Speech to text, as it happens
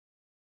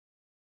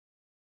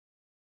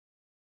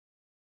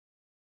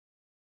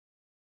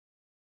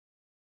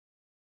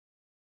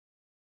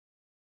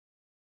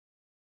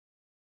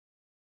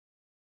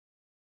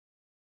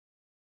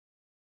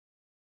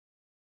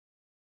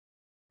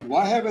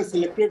why have I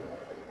selected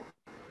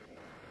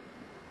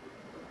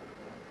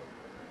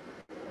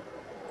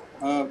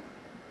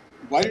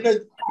why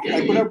did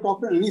I could have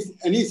talked on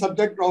any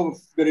subject of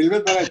the railway,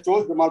 but I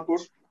chose Jamalpur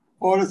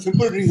for a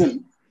simple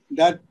reason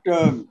that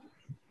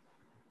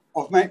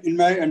in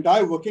my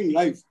entire working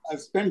life,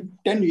 I've spent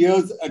 10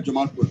 years at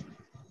Jamalpur.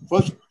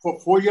 First for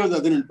 4 years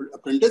as an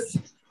apprentice,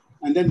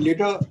 and then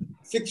later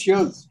 6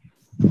 years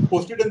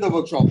posted in the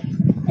workshop,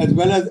 as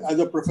well as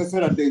a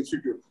professor at the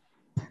institute.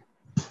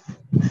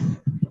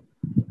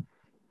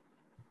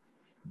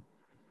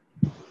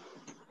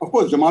 Of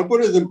course,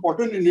 Jamalpur is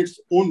important in its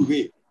own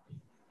way.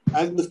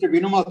 As Mr.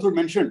 Venu Mathur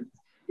mentioned,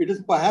 it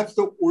is perhaps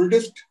the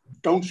oldest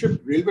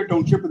township, railway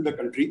township in the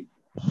country.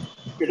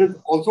 It is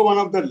also one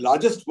of the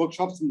largest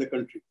workshops in the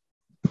country.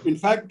 In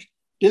fact,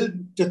 till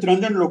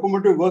Chittaranjan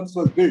Locomotive Works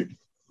was built,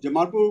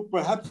 Jamalpur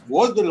perhaps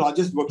was the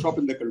largest workshop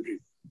in the country.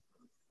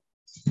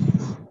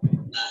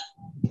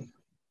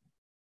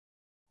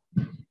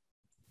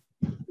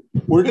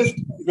 Oldest,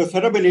 it was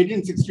set up in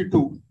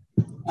 1862,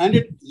 and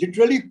it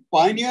literally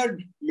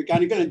pioneered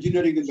mechanical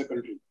engineering in the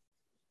country.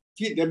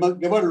 See, there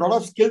were a lot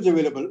of skills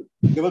available.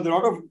 There was a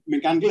lot of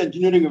mechanical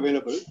engineering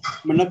available,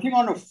 but nothing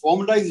on a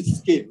formalized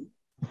scale,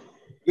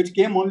 which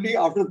came only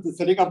after the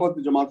setting up of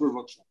the Jamalpur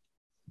workshop.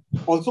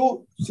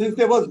 Also, since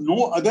there was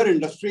no other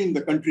industry in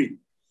the country,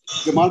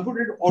 Jamalpur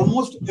did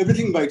almost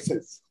everything by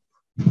itself.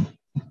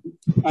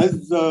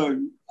 As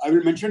I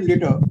will mention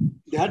later,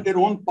 they had their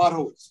own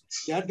powerhouse.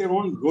 They had their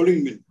own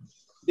rolling mill.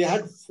 They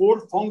had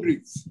 4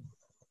 foundries.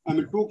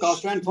 2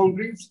 cast iron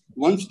foundries,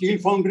 1 steel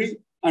foundry,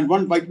 and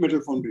 1 white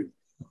metal foundry.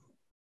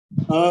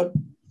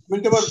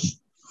 When there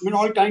were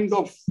all kinds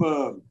of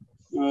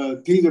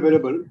things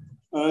available,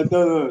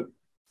 the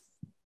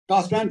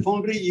cast iron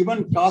foundry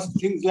even cast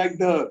things like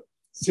the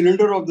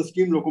cylinder of the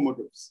steam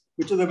locomotives,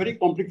 which is a very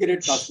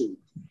complicated casting.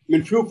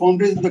 Few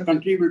foundries in the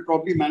country will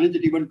probably manage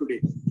it even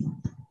today.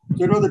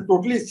 So it was a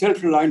totally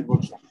self-reliant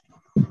workshop.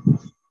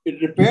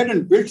 It repaired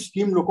and built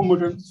steam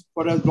locomotives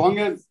for as long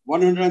as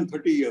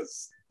 130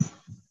 years.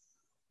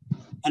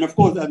 And of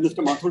course, as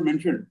Mr. Mathur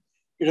mentioned,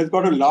 it has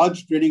got a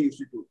large training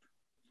institute.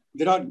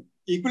 There are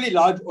equally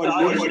large or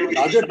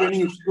larger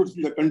training institutes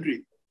in the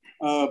country,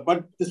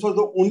 but this was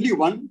the only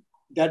one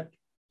that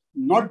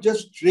not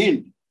just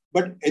trained,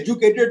 but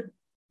educated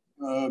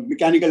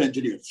mechanical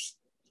engineers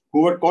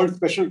who were called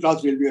special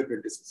class railway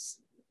apprentices.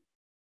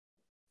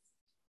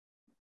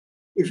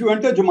 If you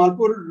enter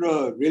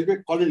Jamalpur railway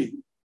colony,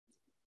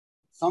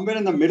 somewhere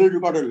in the middle, you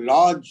got a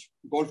large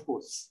golf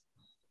course.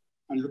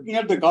 And looking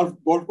at the golf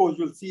course,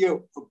 you'll see a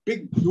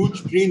big,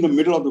 huge tree in the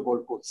middle of the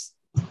golf course.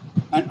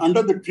 And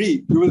under the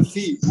tree, you will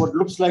see what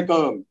looks like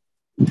a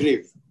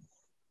grave.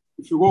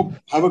 If you go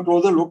have a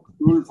closer look,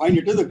 you will find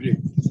it is a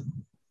grave.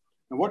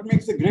 Now, what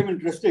makes the grave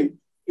interesting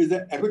is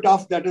the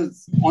epitaph that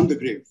is on the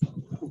grave.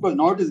 Of course,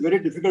 now it is very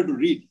difficult to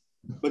read,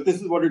 but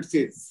this is what it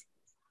says.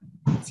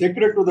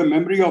 Sacred to the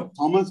memory of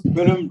Thomas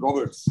Pelham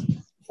Roberts,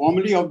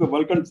 formerly of the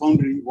Vulcan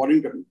Foundry,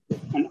 Warrington,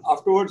 and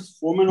afterwards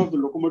foreman of the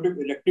locomotive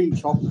erecting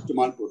shop of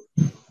Jamalpur,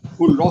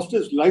 who lost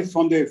his life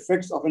from the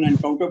effects of an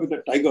encounter with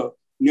a tiger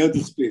near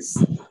this place.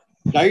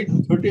 Died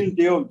 13th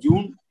day of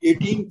June,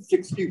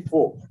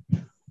 1864.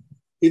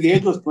 His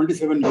age was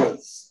 27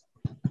 years.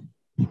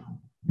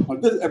 Now,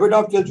 this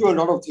epitaph tells you a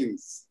lot of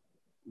things.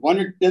 One,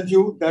 it tells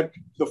you that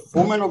the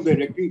foreman of the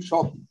erecting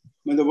shop,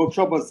 when the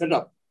workshop was set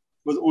up,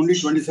 was only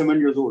 27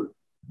 years old.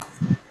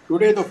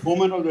 Today, the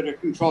foreman of the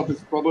erecting shop is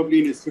probably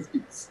in his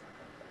 50s.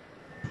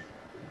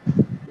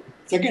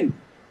 Second,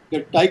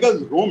 the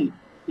tigers roamed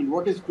in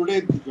what is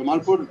today the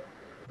Jamalpur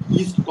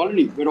East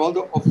Colony, where all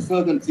the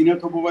officers and senior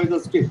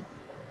supervisors stay.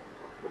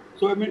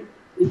 So,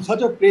 in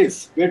such a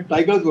place where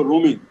tigers were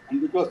roaming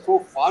and which was so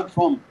far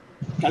from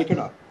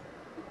Calcutta,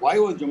 why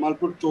was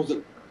Jamalpur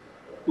chosen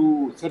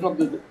to set up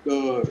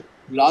the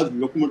large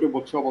locomotive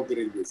workshop of the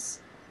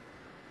railways?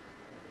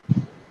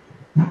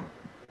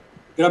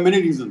 There are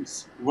many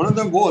reasons. One of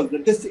them was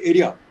that this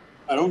area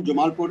around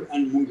Jamalpur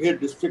and Munger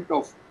district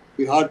of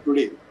Bihar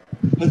today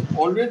has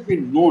always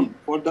been known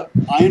for the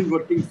iron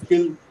working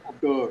skills of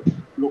the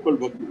local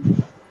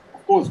workmen.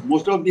 Of course,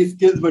 most of these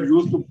skills were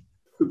used to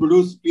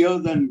produce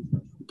spears and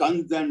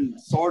guns and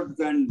swords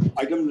and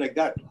items like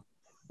that.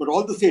 But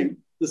all the same,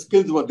 the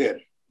skills were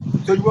there.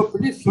 So you were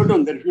pretty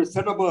certain that if you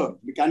set up a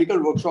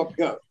mechanical workshop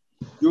here,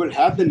 you will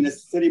have the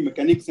necessary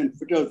mechanics and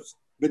fitters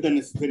with the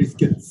necessary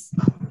skills.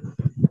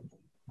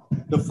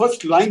 The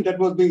first line that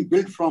was being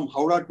built from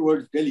Howrah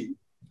towards Delhi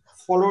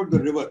followed the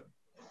river.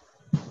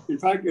 In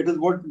fact, it is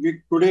what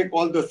we today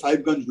call the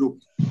Sahibganj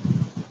Loop.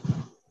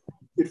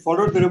 It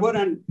followed the river,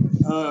 and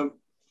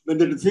when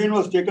the decision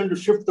was taken to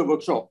shift the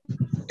workshop,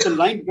 the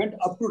line went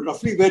up to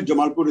roughly where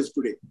Jamalpur is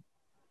today.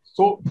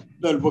 So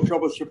the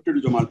workshop was shifted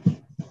to Jamalpur.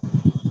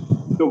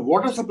 The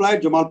water supply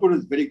at Jamalpur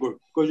is very good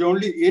because you're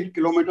only 8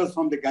 kilometers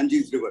from the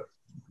Ganges River.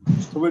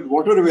 So with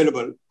water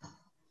available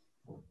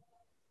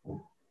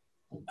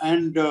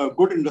and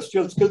good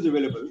industrial skills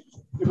available,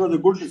 it was a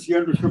good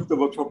decision to shift the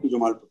workshop to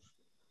Jamalpur.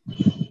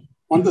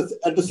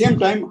 At the same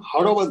time,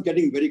 Howrah was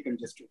getting very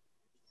congested.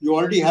 you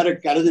already had a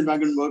carriage and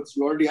wagon works,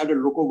 you already had a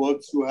loco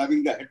works, you were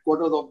having the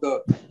headquarters of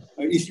the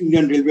East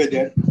Indian Railway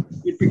there.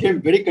 It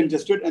became very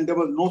congested and there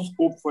was no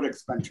scope for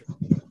expansion.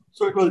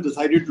 So it was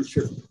decided to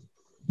shift.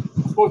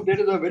 Of course, there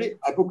is a very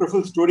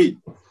apocryphal story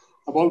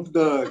about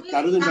the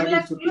carriage and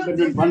wagon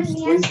superintendent once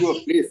going to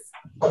a place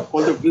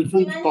called the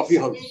Wilson's Coffee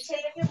House.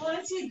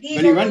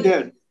 When he went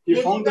there,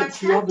 he found that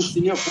 3 of the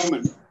senior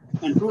foremen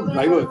and 2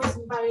 drivers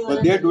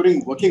were there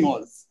during working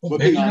hours,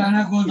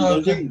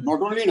 indulging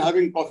not only in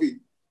having coffee,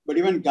 but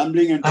even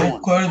gambling and so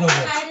on.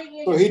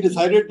 So he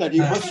decided that he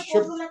must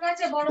shift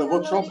the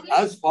workshop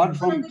as far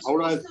from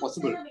Howrah as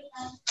possible,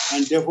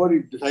 and therefore he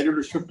decided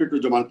to shift it to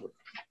Jamalpur.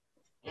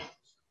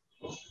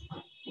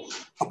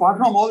 Apart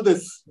from all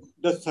this,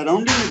 the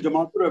surroundings of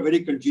Jamalpur are very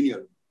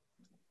congenial.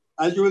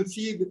 As you will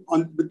see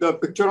with the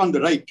picture on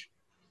the right,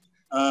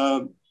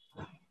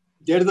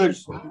 there is a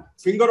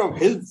finger of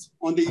hills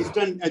on the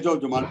eastern edge of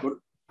Jamalpur,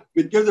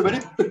 which gives a very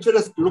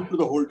picturesque look to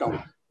the whole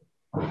town.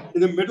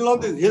 In the middle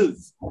of these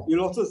hills,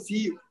 you'll also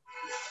see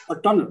a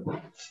tunnel.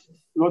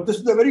 Now, this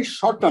is a very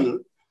short tunnel,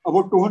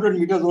 about 200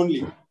 meters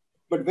only,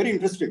 but very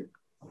interesting.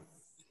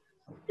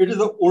 It is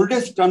the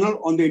oldest tunnel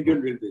on the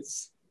Indian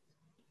Railways.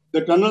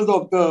 The tunnels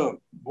of the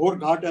Bhor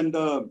Ghat and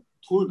the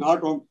Thul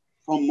Ghat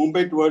from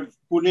Mumbai towards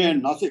Pune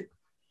and Nasik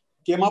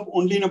came up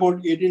only in about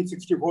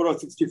 1864 or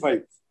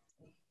 65.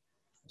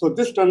 So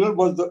this tunnel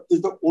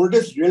is the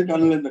oldest rail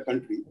tunnel in the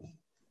country.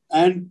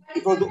 And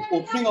it was the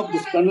opening of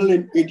this tunnel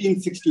in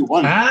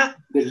 1861 that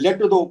led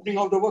to the opening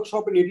of the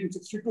workshop in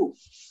 1862.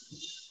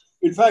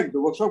 In fact,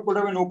 the workshop could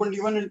have been opened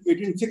even in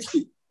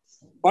 1860.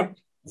 But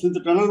since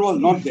the tunnel was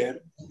not there,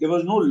 there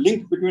was no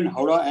link between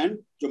Howrah and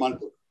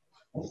Jamalpur.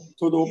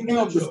 So the opening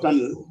of this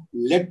tunnel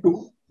led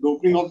to the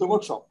opening of the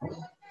workshop.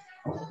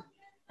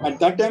 At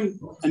that time,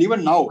 and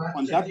even now,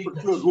 on that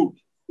particular route,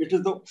 it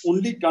is the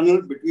only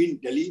tunnel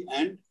between Delhi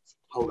and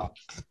Howrah.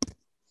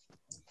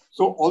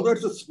 So although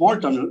it's a small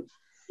tunnel,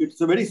 it's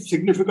a very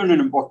significant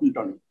and important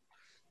tunnel.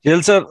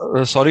 JL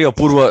sir, sorry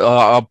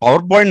Apurva,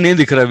 PowerPoint nahi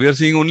dikh raha. We are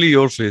seeing only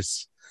your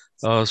face.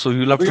 So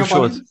you'll have to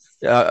show us.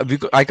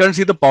 I can't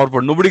see the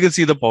PowerPoint. Nobody can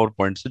see the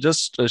PowerPoint. So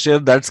just share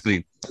that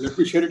screen. Let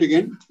me share it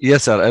again.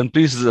 Yes, sir. And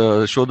please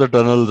show the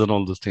tunnels and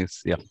all those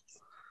things. Yeah.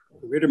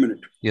 Wait a minute.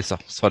 Yes, sir.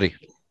 Sorry.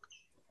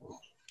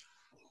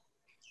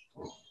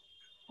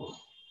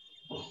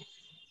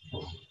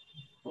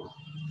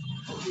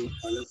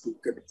 I'll have to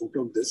get out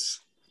of this.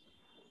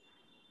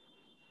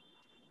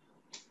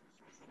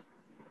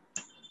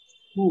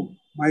 Oh,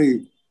 my.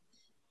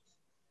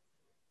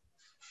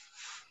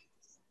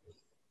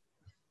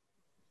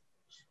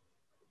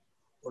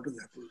 What is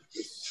happening with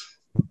this?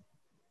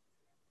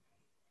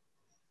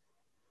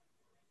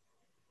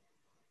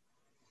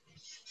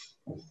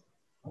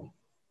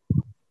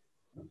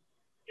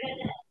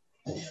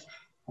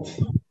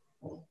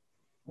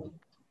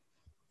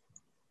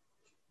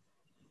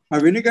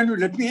 Vinny, can you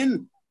let me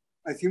in?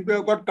 I seem to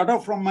have got cut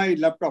off from my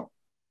laptop.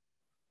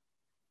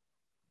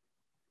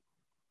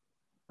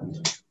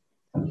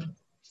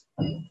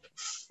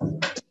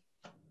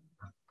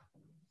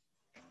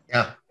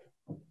 Yeah.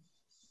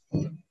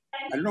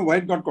 I don't know why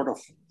it got cut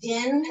off.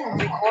 Recording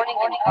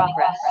in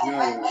progress.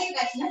 Yeah.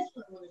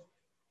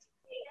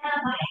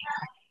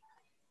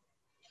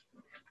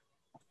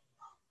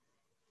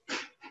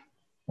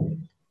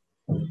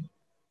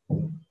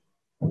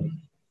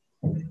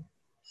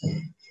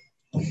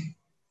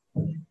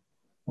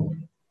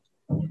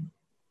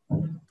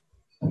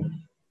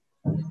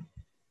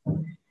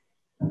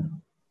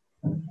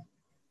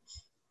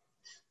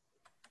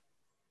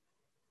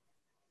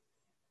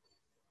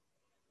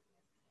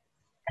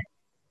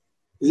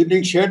 Is it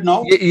being shared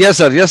now? Yes,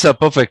 sir. Yes, sir.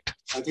 Perfect.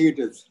 I think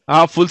it is.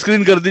 Full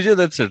screen kar dijiye.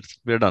 That's it.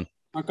 We are done.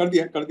 Kar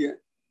diya.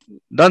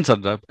 Done,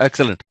 sir.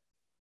 Excellent.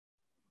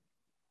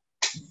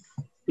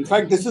 In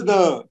fact, this is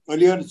the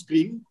earlier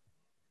screen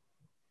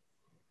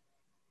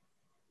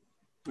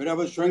where I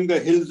was showing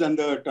the hills and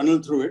the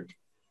tunnel through it.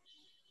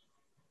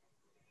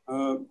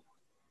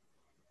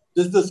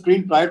 This is the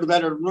screen prior to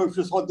that. I don't know if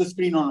you saw this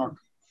screen or not.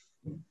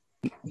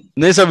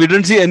 No, sir, we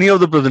didn't see any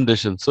of the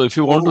presentation. So if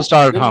you want to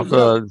start,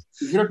 you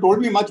should have told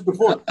me much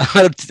before.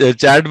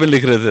 Chat mein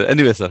likh rahe the.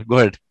 Anyway, sir, go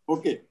ahead.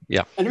 Okay.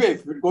 Yeah. Anyway,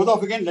 if it goes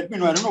off again, let me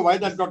know. I don't know why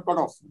that got cut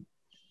off.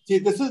 See,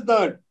 this is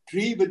the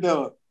tree with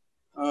the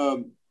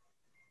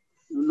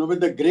with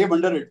the grave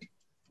under it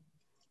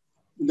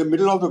in the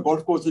middle of the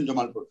golf course in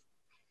Jamalpur.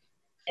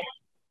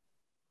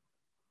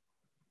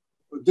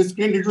 This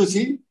screen, did you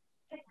see?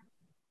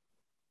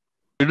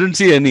 We didn't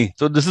see any.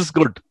 So this is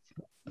good.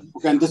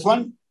 Okay, and this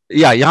one?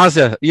 Yeah, yahan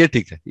se. Ye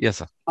theek hai. Yes,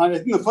 sir. I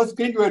think the first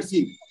screen you had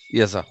seen.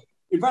 Yes, sir.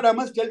 In fact, I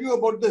must tell you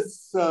about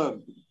this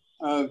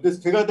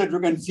this figure that you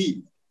can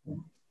see.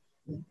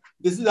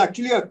 This is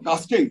actually a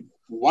casting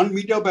 1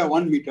 meter by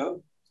 1 meter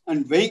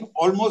and weighing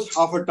almost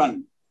half a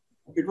ton.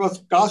 It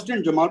was cast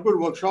in Jamalpur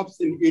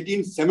workshops in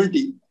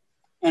 1870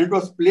 and it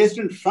was placed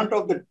in front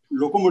of the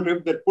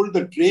locomotive that pulled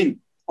the train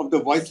of the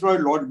Viceroy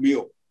Lord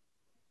Mayo.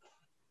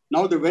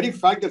 Now, the very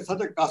fact that such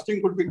a casting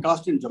could be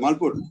cast in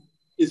Jamalpur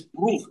is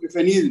proof, if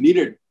any is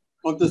needed,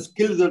 of the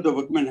skills that the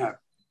workmen have.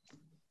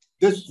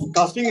 This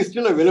casting is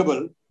still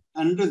available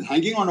and it is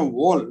hanging on a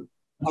wall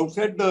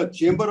outside the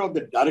chamber of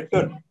the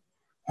director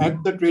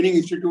at the Training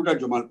Institute at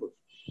Jamalpur.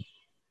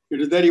 It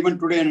is there even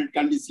today and it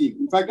can be seen.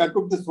 In fact, I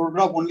took this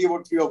photograph only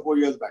about 3 or 4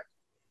 years back.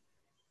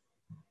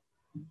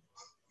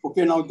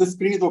 Okay, now this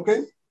screen is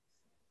okay?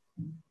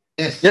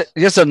 Yes,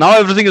 yes, sir. Now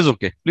everything is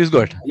okay. Please go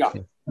ahead. Yeah.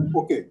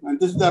 Okay, and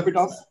this is the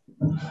epitaph.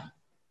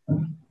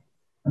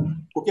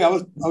 Okay, I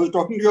was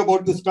talking to you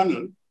about this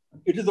tunnel.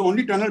 It is the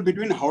only tunnel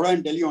between Howrah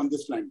and Delhi on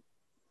this line.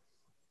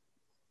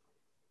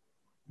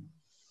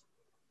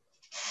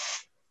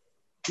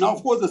 Now,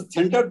 of course, the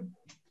center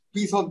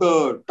piece of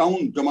the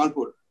town,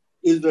 Jamalpur,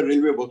 is the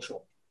railway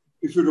workshop.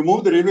 If you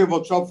remove the railway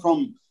workshop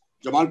from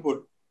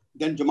Jamalpur,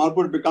 then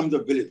Jamalpur becomes a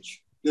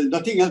village. There's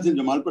nothing else in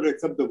Jamalpur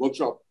except the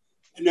workshop.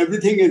 And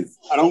everything is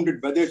around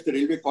it, whether it's the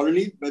railway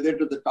colony, whether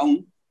it is the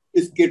town,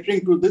 is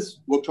catering to this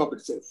workshop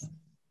itself.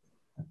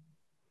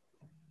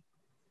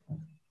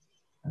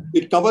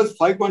 It covers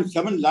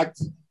 5.7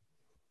 lakhs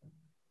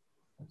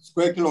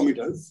square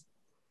kilometers.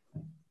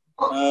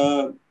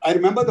 I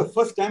remember the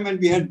first time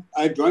when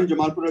I joined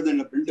Jamalpur as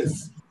an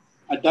apprentice.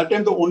 At that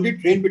time, the only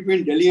train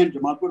between Delhi and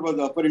Jamalpur was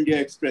the Upper India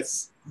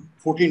Express,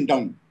 14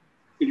 down.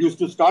 It used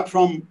to start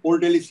from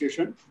Old Delhi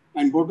station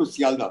and go to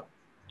Sialda.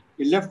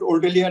 It left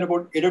Old Delhi at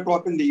about 8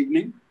 o'clock in the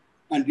evening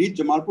and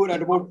reached Jamalpur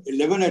at about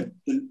 11 at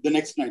the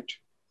next night.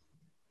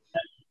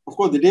 Of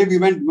course, the day we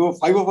went,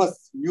 5 of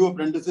us new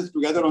apprentices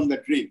together on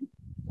that train,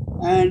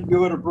 and we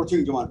were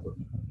approaching Jamalpur.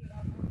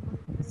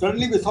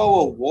 Suddenly, we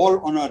saw a wall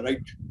on our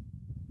right,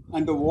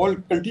 and the wall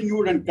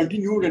continued and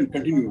continued and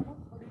continued.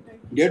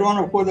 Later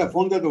on, of course, I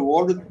found that the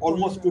wall is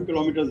almost 2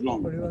 kilometers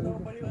long.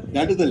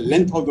 That is the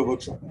length of the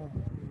workshop.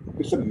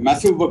 It's a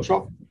massive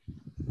workshop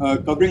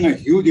covering a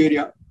huge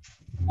area.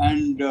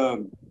 And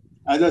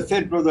as I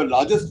said, it was the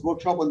largest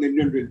workshop on the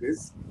Indian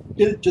Railways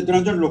till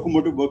Chittaranjan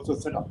Locomotive Works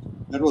was set up.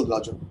 That was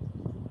larger.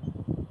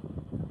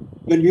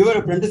 When we were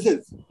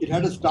apprentices, it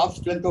had a staff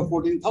strength of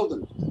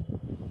 14,000.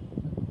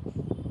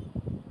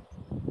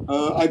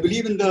 I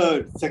believe in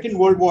the Second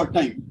World War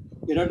time,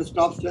 it had a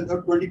staff strength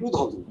of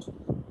 22,000.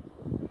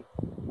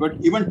 But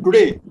even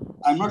today,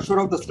 I'm not sure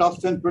of the staff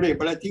strength today,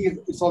 but I think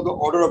it's of the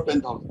order of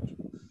 10,000,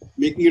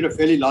 making it a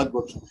fairly large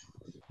workshop.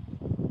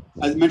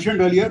 As mentioned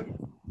earlier,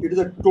 it is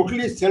a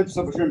totally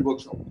self-sufficient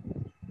workshop.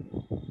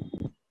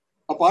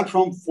 Apart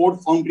from 4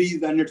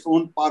 foundries and its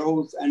own power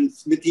house and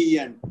smithy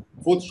and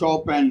forge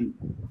shop and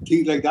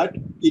things like that,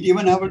 it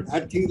even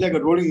had things like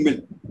a rolling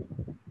mill.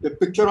 The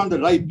picture on the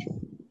right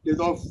is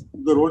of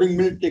the rolling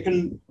mill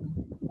taken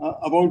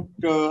I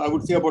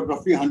would say about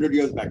roughly 100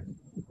 years back.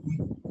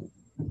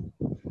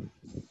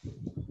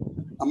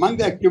 Among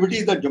the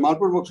activities that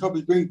Jamalpur Workshop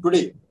is doing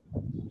today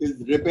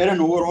is repair and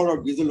overhaul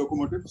of diesel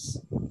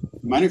locomotives,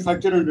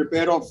 manufacture and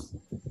repair of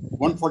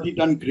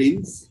 140-ton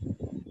cranes,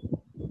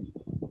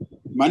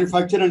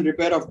 manufacture and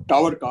repair of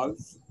tower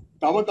cars.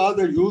 Tower cars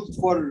are used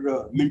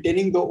for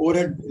maintaining the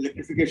overhead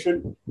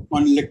electrification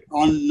on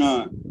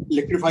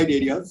electrified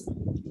areas,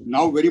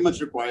 now very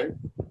much required.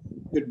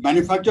 It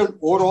manufactures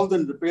overhauls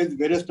and repairs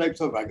various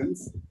types of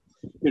wagons.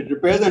 It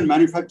repairs and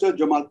manufactures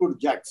Jamalpur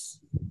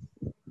jacks.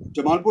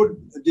 Jamalpur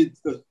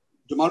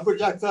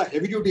jacks are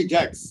heavy-duty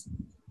jacks.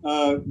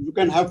 You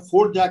can have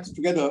 4 jacks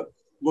together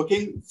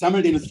working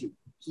simultaneously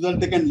so that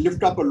they can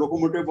lift up a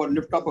locomotive or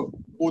lift up a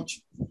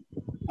coach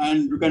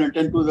and you can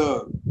attend to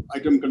the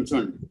item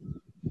concerned.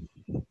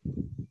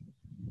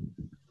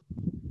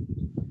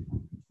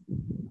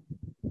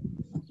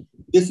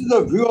 This is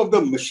a view of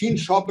the machine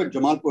shop at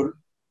Jamalpur,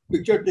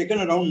 picture taken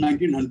around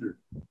 1900.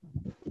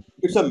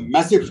 It's a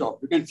massive shop.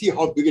 You can see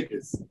how big it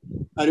is.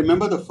 I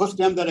remember the first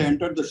time that I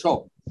entered the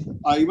shop,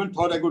 I even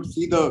thought I could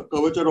see the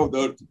curvature of the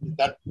earth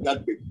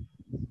that big.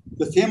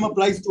 The same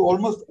applies to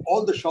almost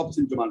all the shops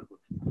in Jamalpur.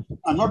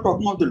 I'm not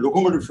talking about the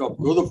locomotive shop.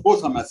 Those, of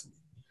course, are massive.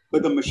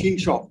 But the machine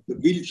shop, the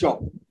wheel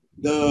shop,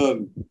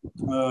 the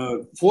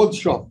forge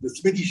shop, the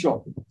smithy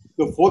shop.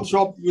 The forge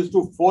shop used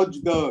to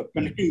forge the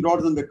connecting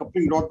rods and the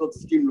coupling rods of the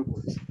steam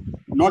locomotives.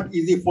 Not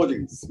easy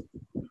forgings.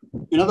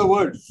 In other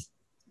words,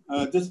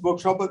 this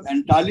workshop was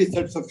entirely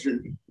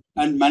self-sufficient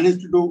and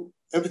managed to do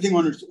everything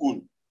on its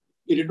own.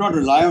 It did not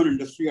rely on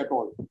industry at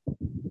all.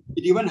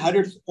 It even had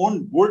its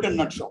own bolt and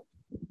nut shop.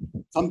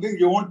 Something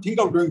you won't think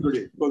of doing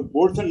today because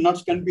bolts and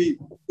nuts can be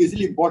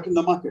easily bought in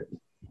the market.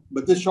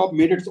 But this shop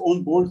made its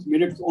own bolts,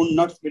 made its own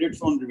nuts, made its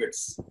own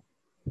rivets.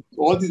 So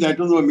all these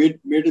items were made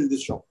in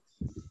this shop.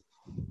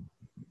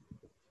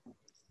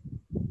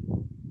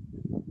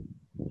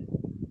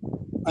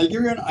 I'll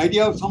give you an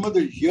idea of some of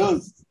the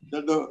years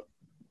that the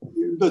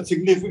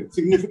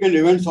significant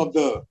events of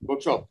the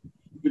workshop,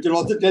 which will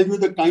also tell you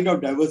the kind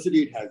of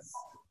diversity it has.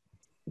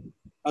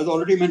 As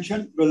already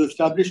mentioned, it was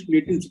established in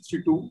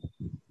 1862.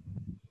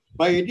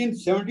 By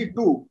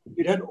 1872,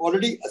 it had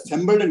already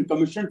assembled and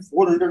commissioned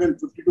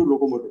 452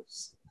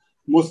 locomotives,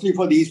 mostly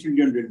for the East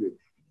Indian Railway.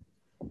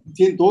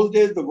 See, in those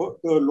days, the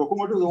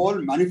locomotives were all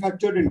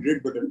manufactured in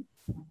Great Britain,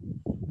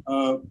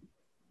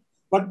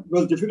 but it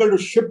was difficult to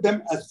ship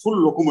them as full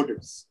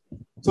locomotives.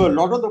 So a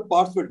lot of the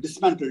parts were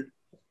dismantled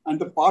and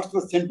the parts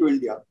were sent to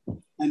India.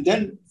 And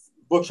then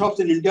workshops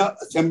in India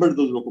assembled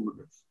those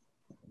locomotives.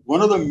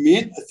 One of the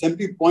main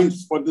assembly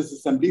points for this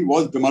assembly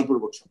was Jamalpur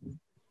Workshop.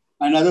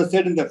 And as I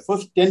said, in the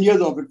first 10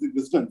 years of its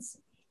existence,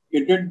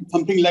 it did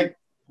something like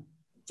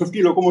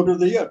 50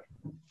 locomotives a year.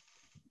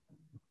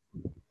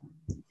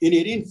 In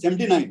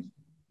 1879,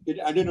 it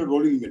added a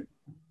rolling mill.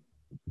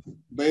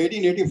 By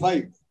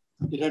 1885,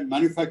 it had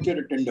manufactured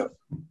a tender.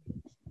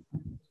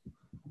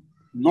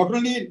 Not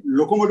only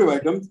locomotive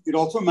items, it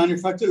also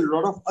manufactured a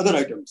lot of other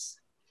items.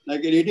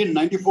 Like in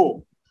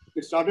 1894,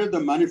 it started the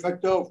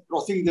manufacture of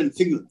crossings and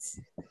signals.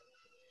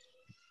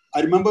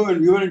 I remember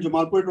when we were in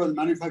Jamalpur, it was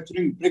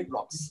manufacturing brick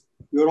blocks.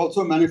 We were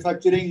also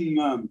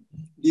manufacturing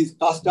these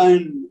cast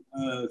iron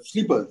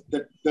sleepers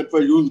that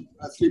were used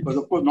as sleepers.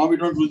 Of course, now we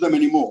don't use them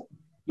anymore,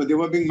 but they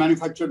were being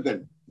manufactured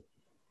then.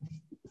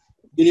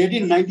 In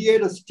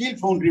 1898, a steel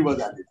foundry was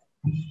added.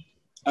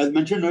 As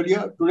mentioned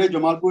earlier, today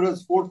Jamalpur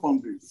has 4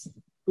 foundries,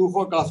 2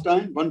 for cast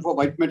iron, 1 for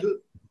white metal,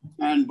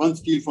 and 1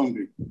 steel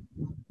foundry.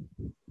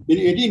 In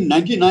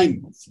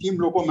 1899, steam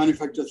loco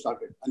manufacture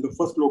started, and the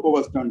first loco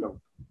was turned out.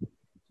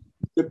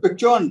 The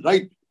picture on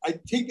right, I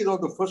think, is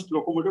of the first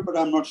locomotive, but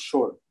I'm not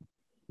sure.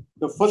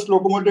 The first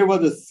locomotive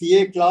was a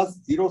CA class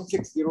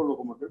 060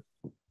 locomotive.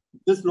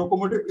 This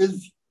locomotive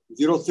is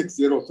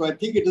 060, so I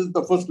think it is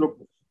the first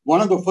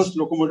one of the first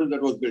locomotives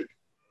that was built.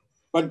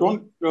 But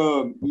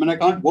I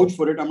can't vouch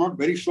for it. I'm not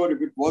very sure if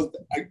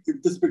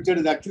this picture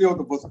is actually of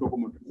the first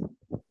locomotive.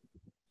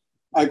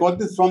 I got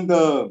this from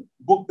the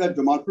book that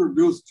Jamalpur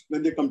produced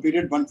when they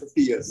completed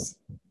 150 years.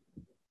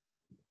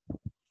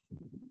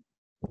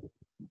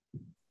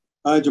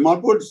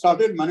 Jamalpur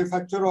started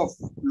manufacture of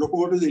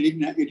locomotives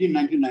in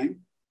 1899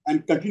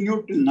 and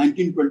continued till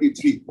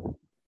 1923.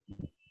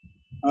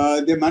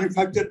 They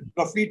manufactured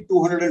roughly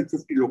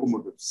 250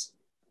 locomotives.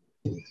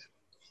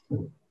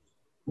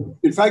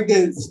 In fact,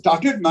 they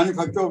started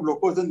manufacture of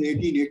locos in the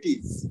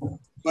 1880s,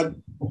 but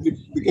it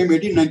became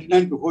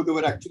 1899 before they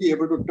were actually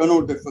able to turn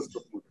out their first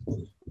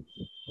locomotive.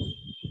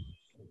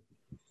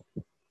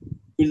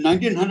 In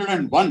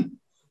 1901,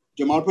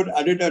 Jamalpur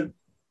added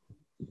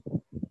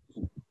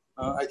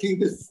I think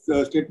this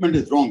statement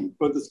is wrong,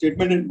 because the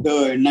statement in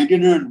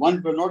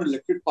 1901 was not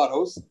electric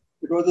powerhouse,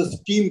 it was a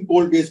steam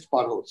coal-based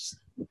powerhouse.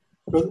 It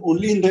was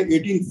only in the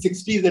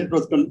 1960s that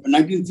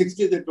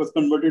it was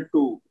converted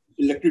to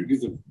electric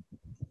diesel.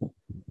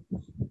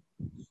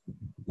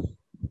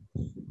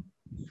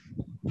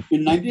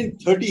 In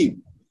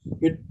 1913,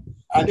 it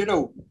added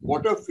a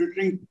water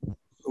filtering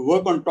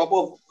work on top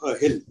of a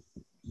hill.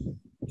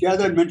 As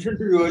I mentioned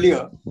to you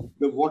earlier,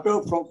 the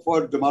water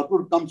for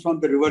Jamalpur comes from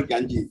the river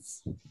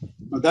Ganges.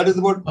 Now that is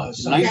about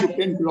 9 to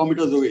 10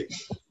 kilometers away.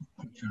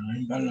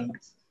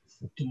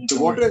 The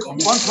water is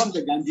pumped from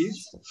the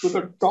Ganges to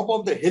the top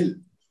of the hill,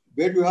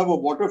 where you have a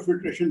water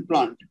filtration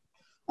plant.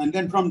 And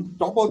then from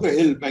top of the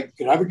hill, by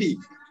gravity,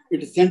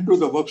 it is sent to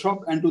the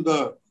workshop and to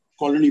the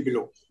colony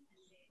below.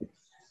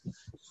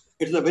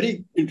 It's a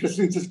very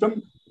interesting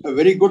system, a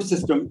very good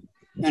system,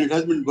 and it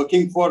has been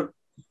working for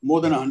more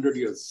than 100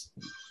 years.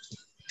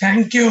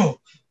 Thank you.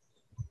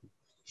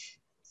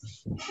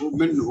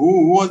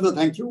 Who was the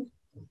thank you?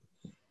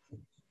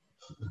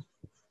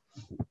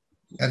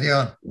 Carry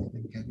on.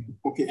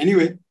 Okay,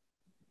 anyway,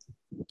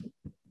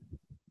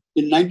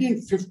 in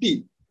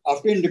 1950,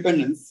 after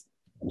independence,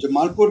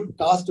 Jamalpur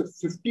cast a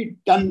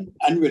 50-ton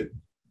anvil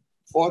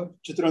for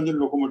Chittaranjan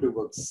Locomotive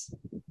Works.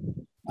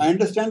 I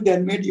understand they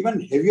had made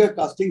even heavier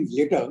castings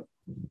later,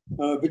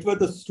 which were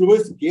the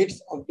sluice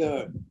gates of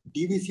the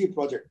DVC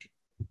project.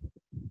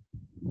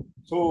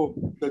 So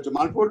the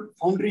Jamalpur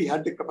foundry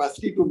had the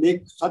capacity to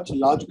make such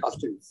large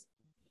castings.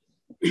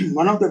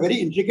 One of the very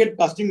intricate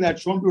castings I had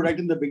shown to you right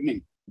in the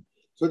beginning.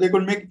 So they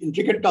could make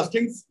intricate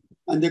castings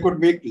and they could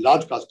make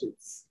large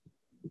castings.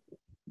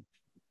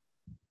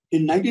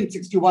 In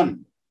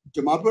 1961,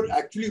 Jamalpur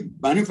actually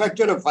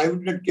manufactured a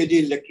 500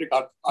 kg electric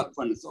arc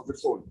furnace of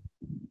its own.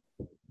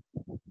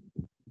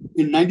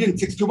 In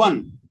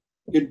 1961,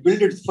 it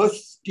built its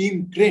first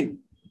steam crane.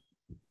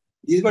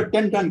 These were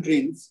 10-ton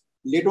cranes.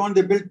 Later on,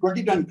 they built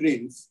 20-ton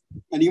cranes.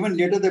 And even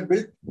later, they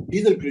built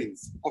diesel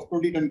cranes of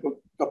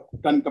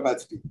 20-ton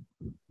capacity.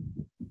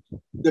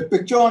 The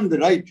picture on the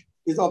right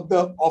is of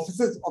the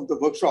offices of the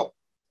workshop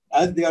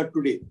as they are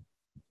today.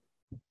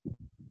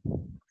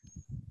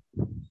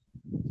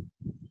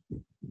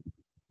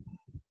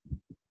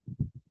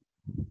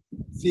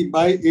 See,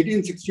 by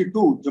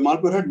 1862,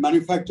 Jamalpur had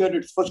manufactured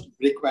its first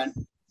brake van.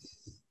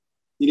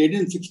 In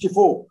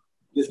 1864,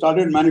 they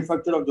started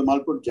manufacture of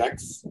Jamalpur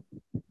jacks.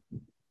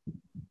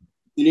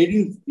 In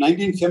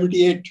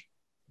 1978,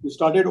 we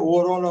started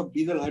overhaul of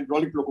diesel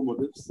hydraulic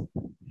locomotives.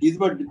 These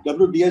were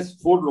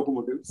WDS-4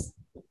 locomotives.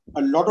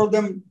 A lot of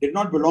them did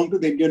not belong to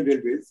the Indian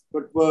Railways,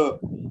 but were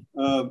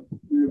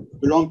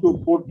belonged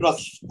to port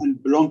trusts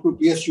and belonged to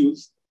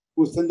PSUs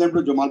who sent them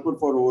to Jamalpur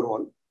for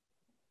overhaul.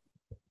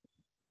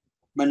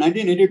 By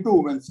 1982,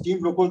 when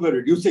steam locos were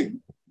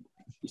reducing,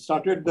 we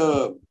started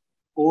the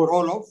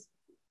overhaul of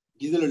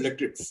diesel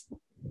electrics,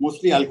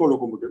 mostly Alco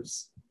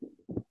locomotives.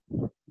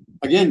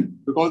 Again,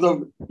 because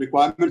of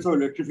requirements of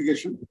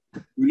electrification,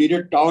 we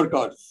needed tower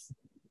cars.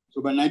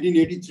 So by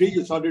 1983,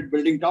 you started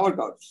building tower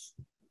cars.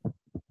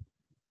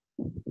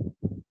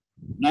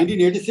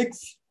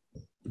 1986,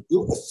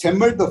 you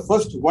assembled the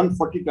first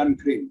 140-ton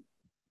crane.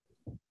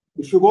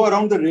 If you go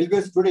around the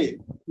railways today,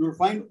 you will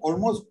find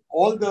almost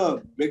all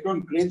the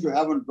breakdown cranes you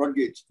have on broad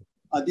gauge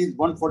are these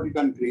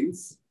 140-ton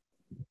cranes.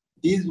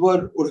 These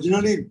were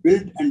originally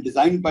built and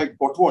designed by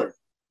Gottwald,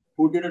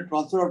 who did a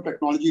transfer of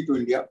technology to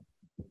India,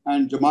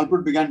 and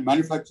Jamalpur began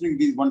manufacturing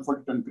these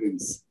 140-ton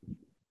cranes.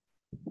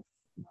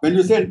 When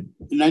you said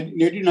in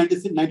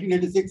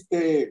 1986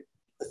 they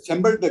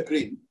assembled the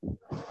crane,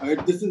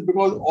 this is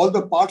because all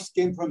the parts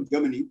came from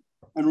Germany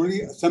and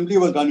only assembly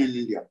was done in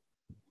India.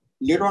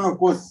 Later on, of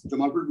course,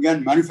 Jamalpur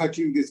began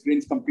manufacturing these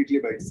cranes completely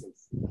by itself.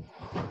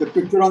 The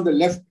picture on the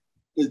left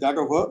is that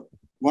of a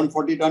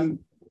 140-ton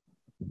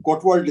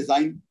Gottwald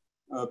design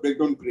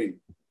breakdown crane.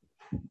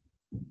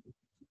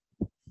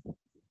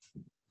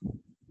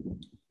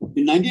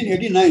 In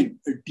 1989,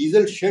 a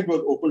diesel shed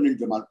was opened in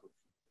Jamalpur.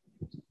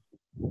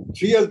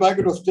 3 years back,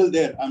 it was still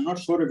there. I'm not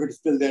sure if it's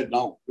still there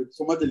now. With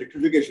so much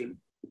electrification,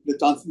 the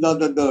chances are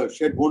that the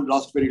shed won't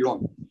last very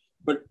long.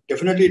 But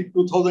definitely in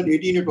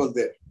 2018, it was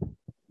there.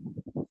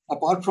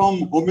 Apart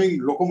from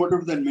homing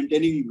locomotives and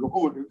maintaining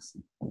locomotives,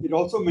 it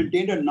also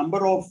maintained a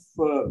number of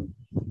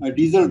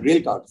diesel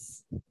rail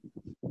cars.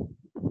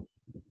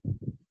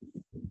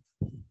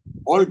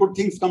 All good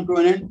things come to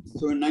an end.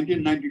 So in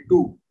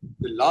 1992,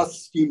 the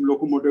last steam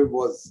locomotive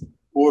was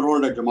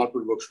overhauled at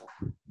Jamalpur Workshop.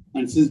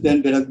 And since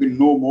then, there has been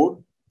no more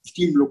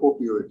steam loco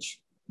POH.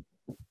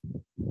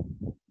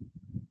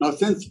 Now,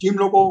 since steam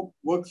loco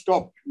work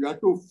stopped, you had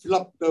to fill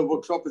up the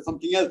workshop with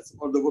something else,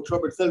 or the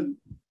workshop itself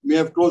may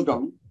have closed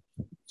down.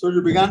 So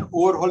you began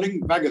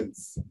overhauling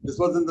wagons. This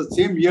was in the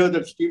same year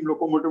that steam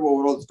locomotive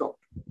overhaul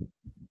stopped.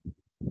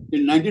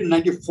 In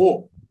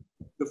 1994,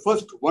 the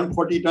first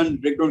 140-ton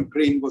breakdown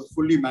crane was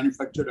fully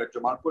manufactured at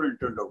Jamalpur and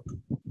turned out.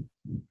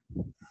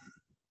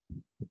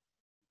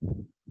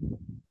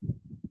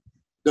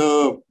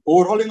 The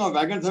overhauling of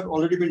wagons had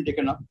already been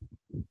taken up.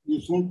 You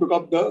soon took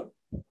up the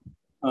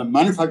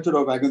manufacture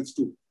of wagons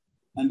too.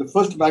 And the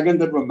first wagons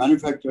that were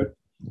manufactured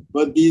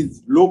were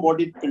these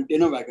low-bodied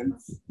container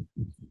wagons,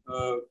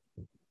 the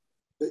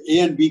A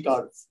and B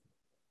cars.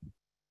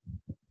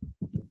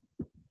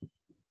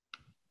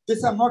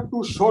 This I'm not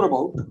too sure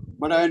about,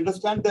 but I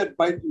understand that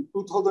by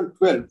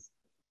 2012,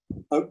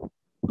 2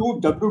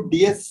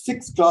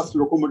 WDS-6 class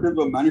locomotives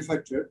were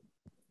manufactured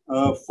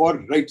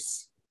for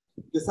rights.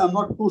 This I'm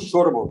not too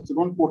sure about, so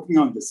don't quote me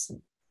on this.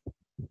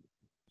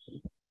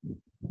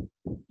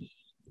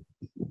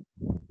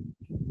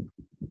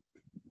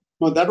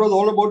 Now, that was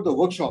all about the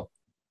workshop.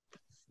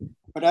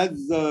 But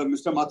as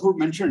Mr. Mathur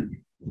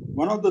mentioned,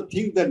 one of the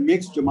things that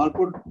makes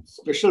Jamalpur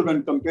special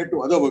when compared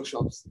to other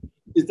workshops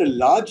is the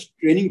large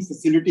training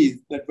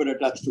facilities that were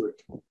attached to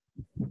it.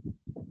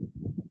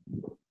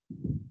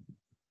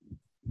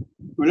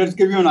 Well, let's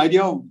give you an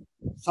idea of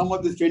some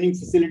of these training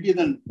facilities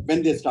and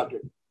when they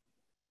started.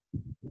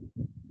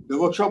 The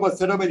workshop was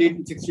set up in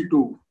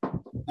 1862,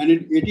 and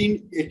in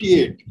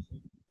 1888,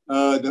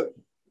 the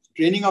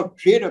training of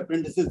trade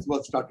apprentices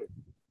was started.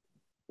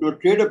 Now,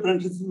 trade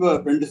apprentices were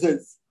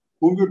apprentices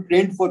whom you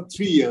trained for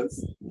 3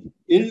 years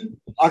in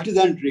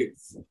artisan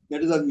trades,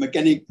 that is, as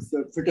mechanics,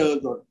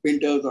 fitters, or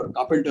painters, or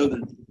carpenters,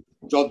 and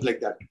jobs like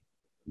that.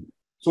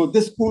 So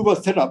this school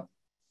was set up.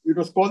 It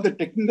was called the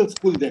Technical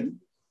School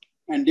then,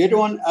 and later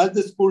on, as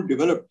the school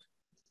developed,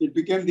 it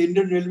became the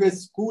Indian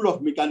Railways School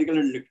of Mechanical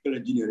and Electrical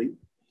Engineering,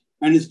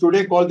 and is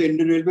today called the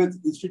Indian Railways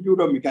Institute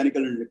of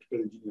Mechanical and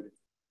Electrical Engineering.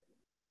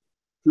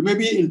 You may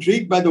be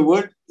intrigued by the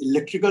word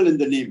electrical in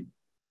the name.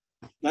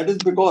 That is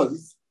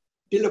because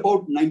till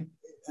about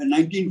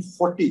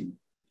 1940,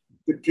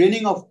 the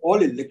training of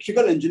all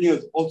electrical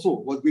engineers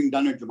also was being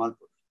done at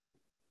Jamalpur.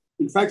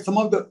 In fact, some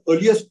of the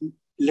earliest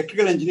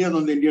electrical engineers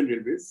on the Indian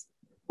Railways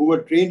who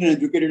were trained and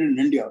educated in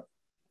India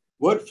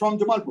were from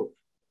Jamalpur.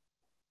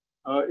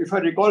 If I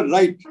recall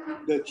right,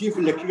 the chief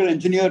electrical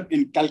engineer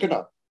in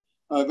Calcutta,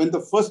 when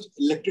the first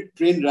electric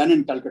train ran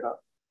in Calcutta,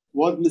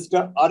 was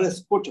Mr.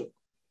 R.S. Kochak,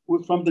 who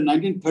was from the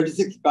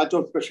 1936 batch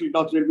of special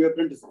class railway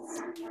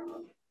apprentices.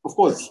 Of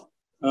course,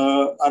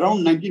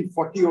 around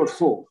 1940 or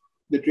so,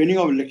 the training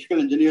of electrical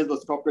engineers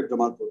was stopped at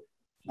Jamalpur.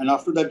 And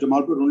after that,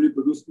 Jamalpur only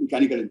produced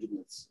mechanical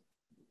engineers.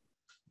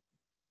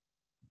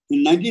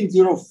 In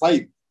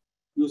 1905,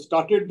 you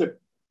started the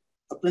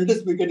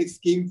apprentice mechanic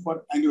scheme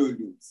for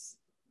Anglo-Indians.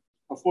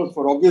 Of course,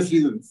 for obvious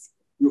reasons,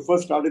 you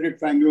first started it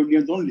for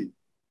Anglo-Indians only.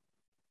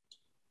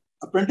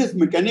 Apprentice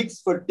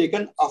mechanics were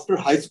taken after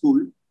high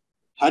school,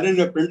 had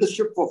an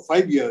apprenticeship for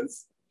 5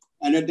 years,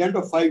 and at the end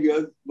of 5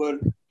 years were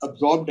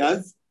absorbed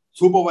as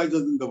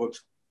supervisors in the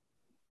workshop.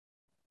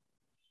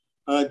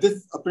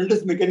 This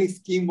apprentice mechanic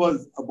scheme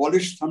was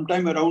abolished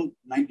sometime around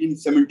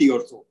 1970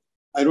 or so.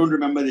 I don't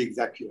remember the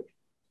exact year.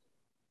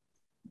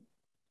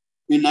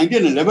 In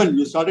 1911,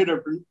 you started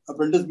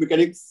apprentice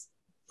mechanics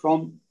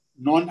from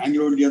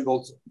non-Anglo-Indians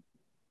also.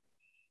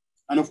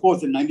 And of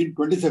course, in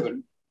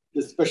 1927,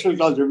 the special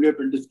class railway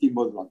apprentice scheme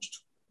was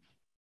launched.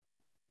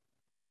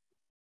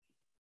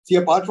 See,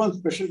 apart from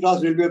special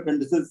class railway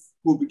apprentices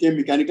who became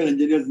mechanical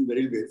engineers in the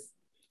railways,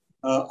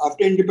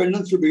 after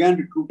independence, we began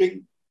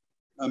recruiting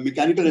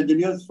mechanical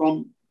engineers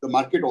from the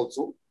market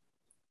also.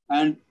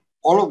 And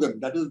all of them,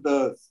 that is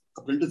the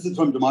apprentices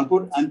from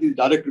Jamalpur and the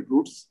direct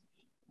recruits,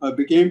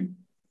 became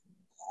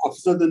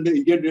officers in the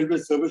Indian Railway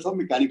Service of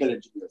Mechanical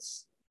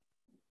Engineers.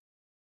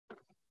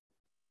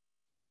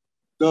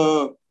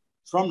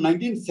 From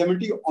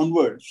 1970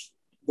 onwards,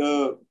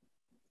 the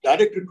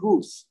direct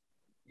recruits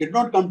did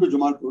not come to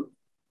Jamalpur,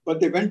 but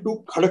they went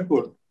to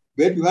Kharagpur,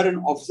 where you had an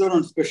officer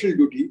on special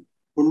duty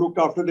who looked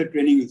after their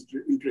training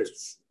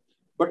interests.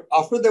 But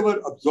after they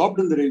were absorbed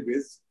in the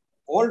railways,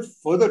 all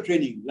further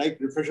training, like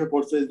refresher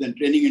courses and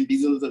training in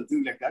diesels and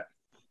things like that,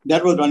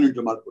 that was done in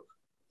Jamalpur.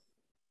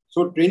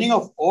 So training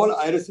of all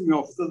IRSME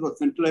officers was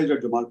centralized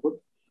at Jamalpur,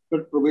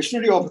 but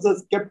probationary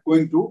officers kept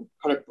going to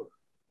Kharagpur.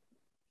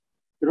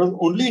 It was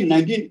only in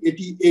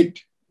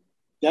 1988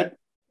 that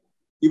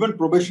even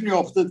probationary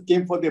officers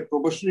came for their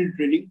probationary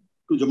training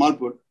to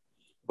Jamalpur,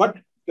 but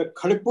the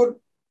Kharagpur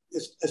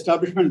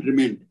establishment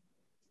remained.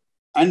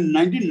 And in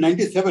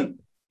 1997,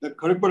 the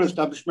Kharagpur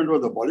establishment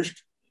was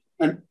abolished,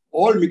 and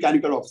all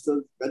mechanical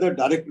officers, whether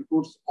direct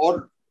recruits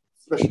or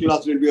special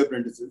class railway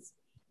apprentices,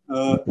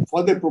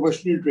 for their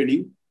probationary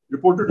training,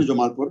 reported to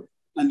Jamalpur,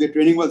 and their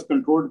training was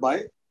controlled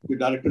by the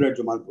director at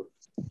Jamalpur.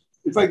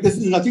 In fact, this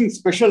is nothing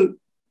special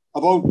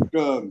about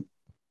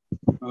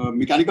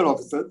mechanical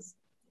officers.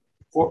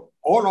 For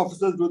all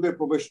officers do their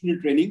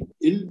probationary training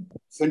in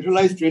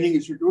centralized training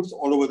institutes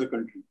all over the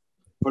country.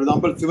 For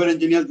example, civil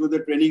engineers do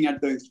their training at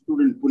the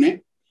institute in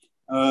Pune.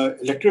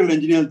 Electrical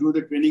engineers do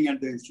their training at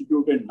the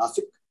institute in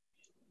Nasik.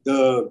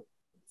 The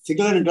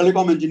signal and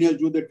telecom engineers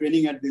do their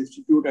training at the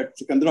institute at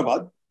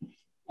Secunderabad.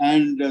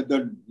 And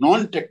the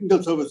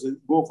non-technical services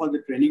go for the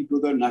training to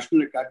the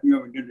National Academy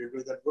of Indian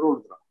Railways at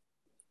Vadodara.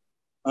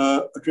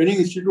 A training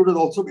institute has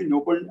also been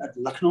opened at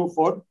Lucknow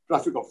for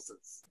traffic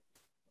officers.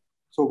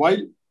 So while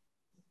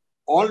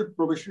all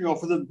probationary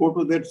officers go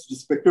to their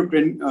respective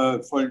training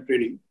for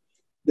training,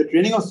 the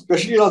training of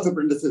special class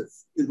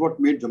apprentices is what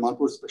made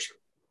Jamalpur special.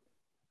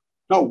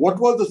 Now, what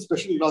was the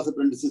special class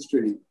apprentices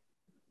training?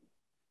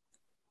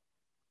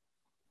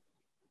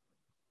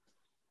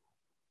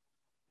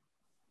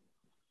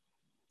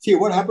 See,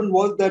 what happened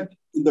was that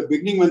in the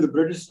beginning, when the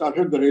British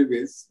started the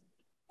railways,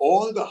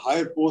 all the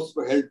higher posts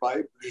were held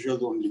by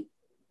Britishers only.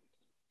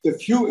 The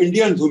few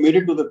Indians who made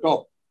it to the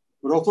top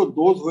were also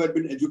those who had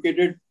been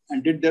educated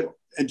and did their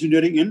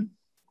engineering in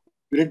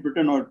Great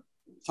Britain or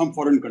some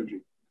foreign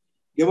country.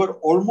 There were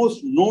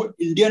almost no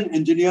Indian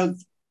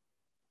engineers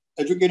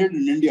educated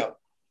in India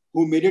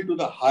who made it to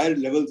the higher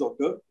levels of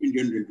the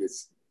Indian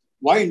Railways.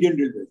 Why Indian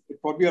Railways?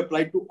 It probably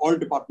applied to all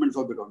departments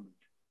of the government.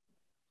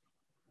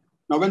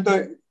 Now, when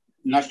the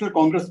National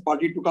Congress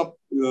Party took up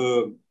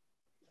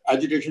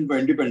agitation for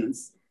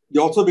independence, they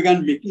also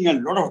began making a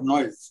lot of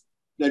noise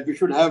that we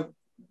should have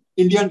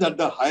Indians at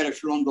the higher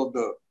echelons of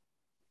the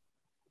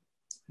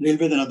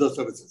railways and other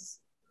services.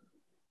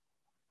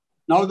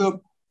 Now, the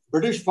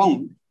British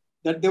found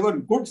that there were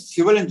good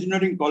civil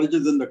engineering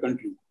colleges in the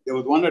country. There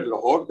was one at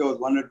Lahore, there was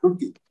one at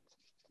Roorkee.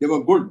 They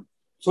were good.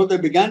 So they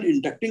began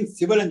inducting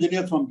civil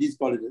engineers from these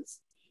colleges.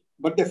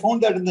 But they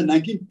found that in the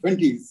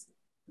 1920s,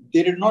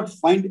 they did not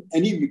find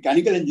any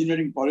mechanical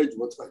engineering college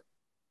worthwhile.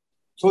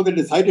 So they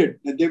decided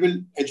that they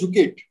will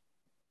educate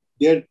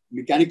their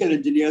mechanical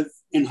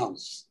engineers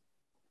in-house.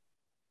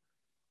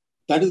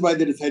 That is why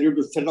they decided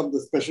to set up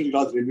the special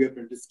class railway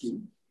apprentice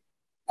scheme.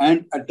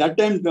 And at that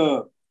time,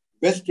 the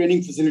best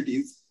training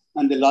facilities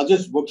and the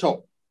largest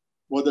workshop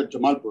was at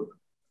Jamalpur.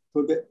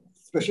 So the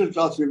special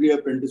class railway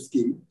apprentice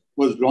scheme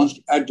was launched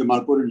at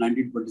Jamalpur in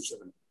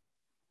 1927.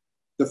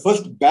 The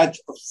first batch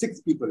of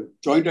 6 people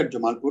joined at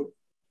Jamalpur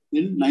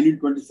in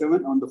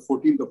 1927 on the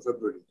 14th of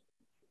February.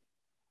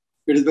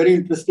 It is very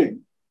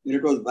interesting that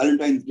it was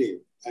Valentine's Day.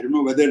 I don't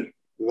know whether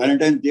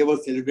Valentine's Day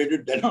was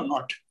celebrated then or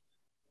not.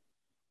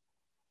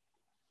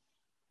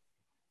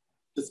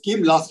 The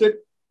scheme lasted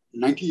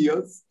 90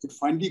 years. It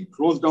finally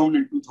closed down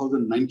in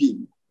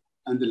 2019,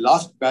 and the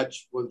last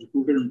batch was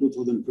recruited in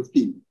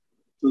 2015.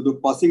 So the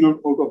passing out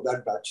of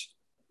that batch,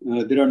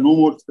 there are no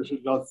more special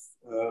class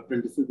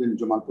apprentices in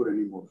Jamalpur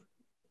anymore.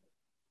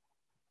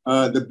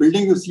 The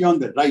building you see on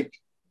the right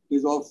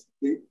is of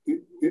the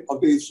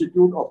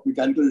Institute of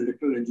Mechanical and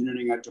Electrical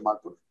Engineering at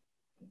Jamalpur.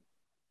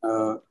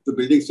 The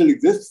building still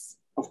exists.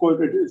 Of course,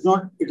 it is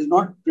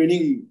not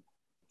training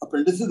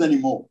apprentices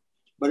anymore,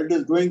 but it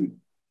is doing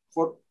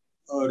for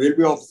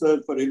railway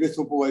officers, for railway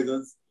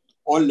supervisors,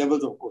 all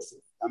levels of courses.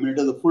 I mean, it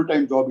is a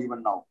full-time job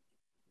even now.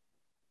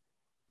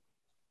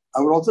 I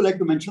would also like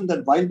to mention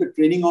that while the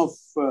training of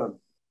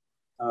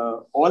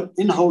all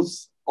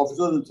in-house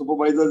officers and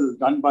supervisors is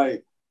done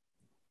by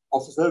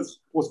officers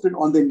posted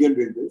on the Indian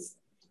Railways,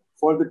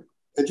 for the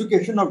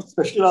education of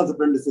special class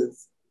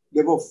apprentices,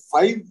 there were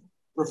 5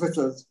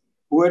 professors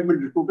who had been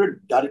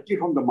recruited directly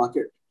from the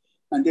market,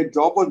 and their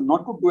job was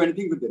not to do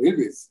anything with the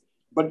railways,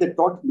 but they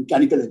taught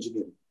mechanical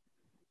engineering.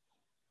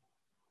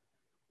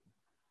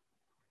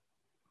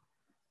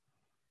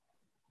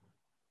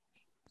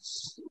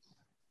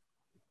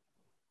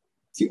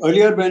 See,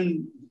 earlier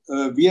when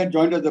we had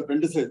joined as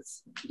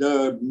apprentices,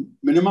 the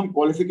minimum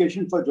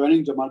qualification for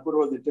joining Jamalpur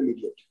was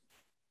intermediate.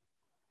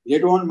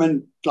 Later on,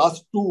 when class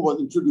 2 was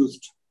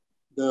introduced,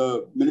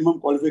 the minimum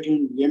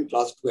qualification became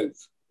class 12.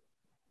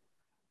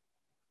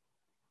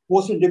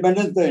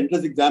 Post-independence, the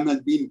entrance exam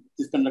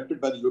is conducted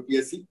by the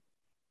UPSC.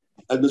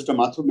 As Mr.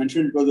 Mathur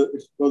mentioned,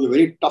 it was a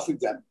very tough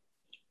exam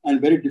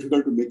and very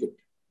difficult to make it.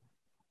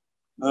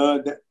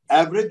 The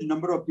average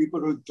number of people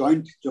who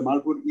joined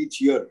Jamalpur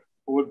each year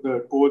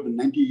over the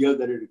 90 years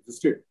that it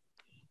existed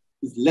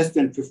is less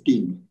than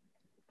 15.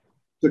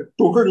 The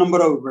total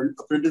number of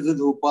apprentices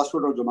who passed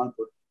out of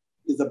Jamalpur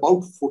is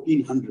about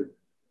 1,400,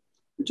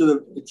 which is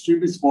an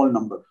extremely small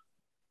number.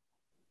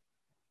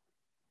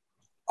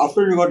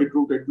 After you got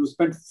recruited, you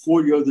spent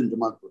 4 years in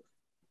Jamalpur.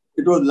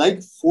 It was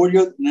like 4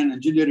 years in an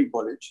engineering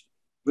college,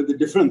 with the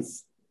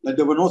difference that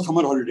there were no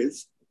summer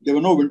holidays, there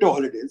were no winter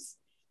holidays,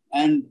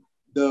 and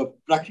the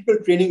practical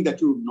training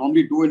that you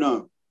normally do in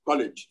a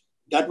college,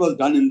 that was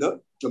done in the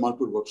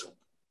Jamalpur workshop.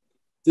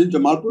 Since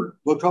Jamalpur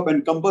workshop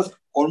encompassed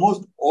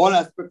almost all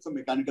aspects of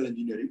mechanical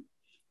engineering,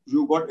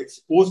 you got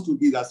exposed to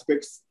these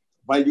aspects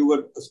while you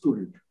were a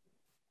student.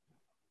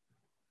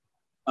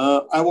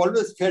 I've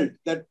always felt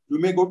that you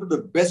may go to the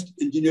best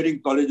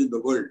engineering college in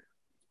the world,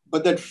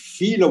 but that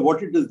feel of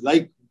what it is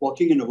like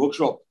walking in a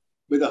workshop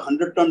with a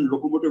 100-ton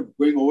locomotive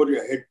going over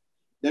your head,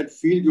 that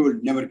feel you will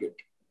never get,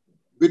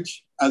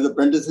 which as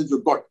apprentices you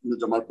got in the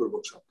Jamalpur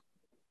workshop.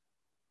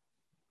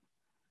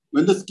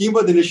 When the scheme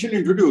was initially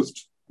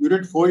introduced, you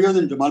did 4 years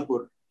in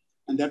Jamalpur,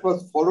 and that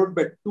was followed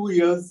by 2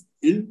 years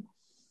in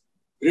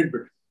Great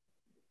Britain.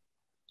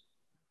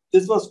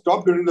 This was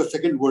stopped during the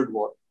Second World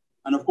War.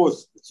 And of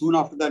course, soon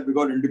after that, we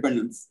got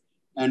independence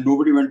and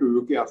nobody went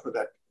to UK after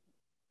that.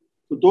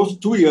 So those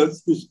 2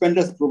 years you spent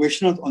as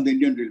professionals on the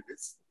Indian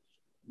Railways.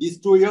 These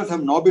 2 years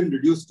have now been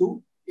reduced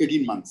to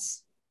 18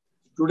 months.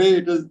 Today,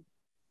 it is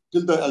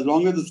as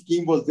long as the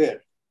scheme was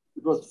there,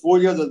 it was 4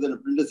 years as an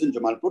apprentice in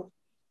Jamalpur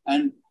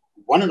and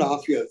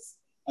 1.5 years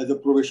as a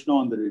professional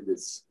on the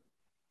railways.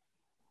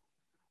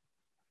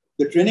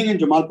 The training in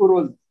Jamalpur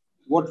was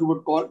what you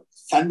would call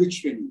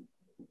sandwich training.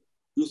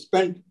 You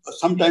spent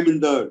some time in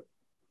the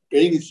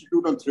training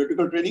institute on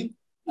theoretical training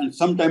and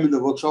some time in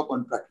the workshop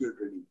on practical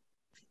training.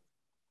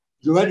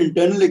 You had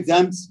internal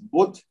exams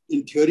both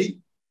in theory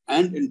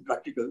and in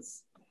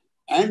practicals.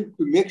 And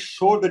to make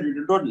sure that you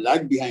did not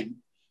lag behind,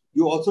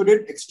 you also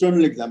did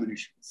external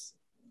examinations.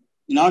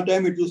 In our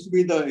time, it used to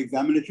be the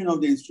examination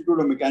of the Institute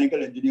of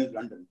Mechanical Engineers,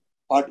 London,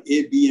 Part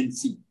A, B, and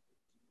C.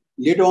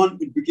 Later on,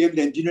 it became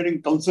the Engineering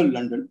Council,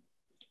 London.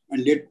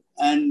 And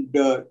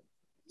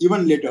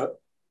even later,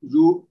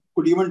 you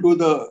could even do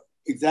the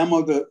exam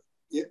of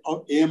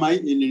AMI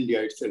in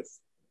India itself.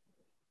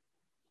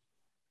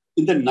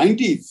 In the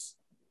 90s,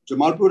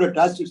 Jamalpur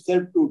attached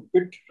itself to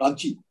BIT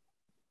Ranchi,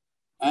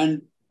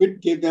 and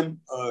BIT gave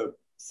them a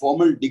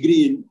formal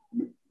degree in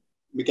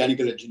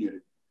mechanical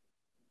engineering.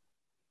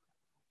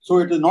 So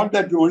it is not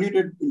that you only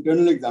did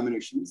internal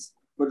examinations,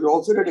 but you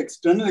also did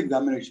external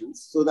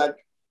examinations so that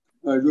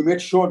you made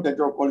sure that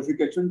your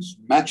qualifications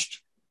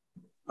matched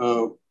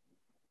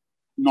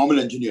normal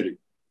engineering.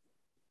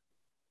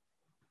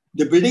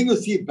 The building you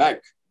see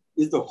back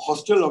is the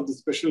hostel of the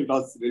special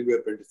class railway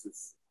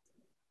apprentices.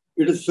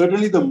 It is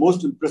certainly the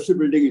most impressive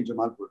building in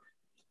Jamalpur.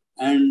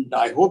 And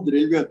I hope the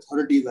railway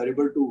authorities are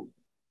able to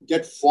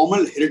get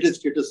formal heritage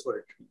status for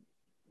it.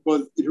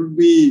 Because it would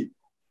be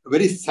a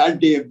very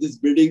sad day if this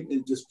building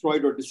is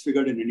destroyed or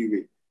disfigured in any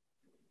way.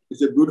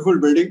 It's a beautiful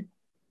building.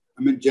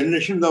 I mean,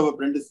 generations of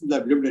apprentices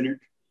have lived in it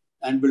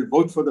and will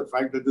vouch for the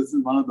fact that this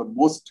is one of the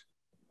most,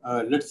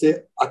 let's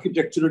say,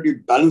 architecturally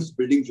balanced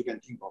buildings you can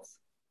think of.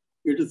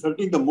 It is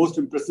certainly the most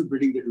impressive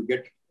building that you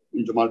get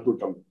in Jamalpur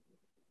town.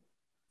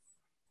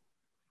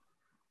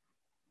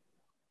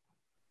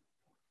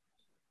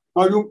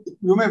 Now,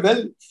 you may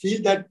well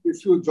feel that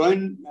if you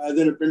join as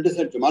an apprentice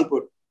at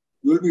Jamalpur,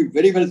 you will be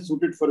very well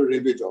suited for a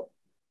railway job.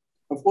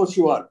 Of course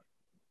you are.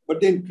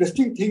 But the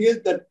interesting thing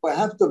is that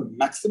perhaps the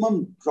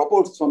maximum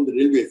dropouts from the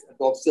railways at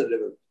the officer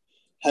level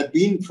have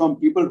been from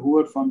people who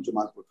are from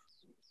Jamalpur.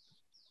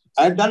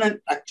 I have done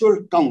an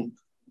actual count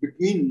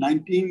between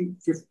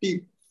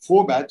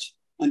 1954 batch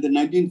and the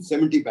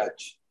 1970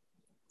 batch.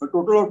 A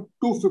total of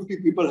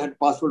 250 people had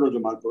passed out of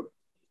Jamalpur.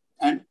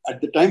 And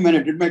at the time when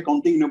I did my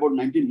counting in about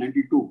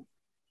 1992,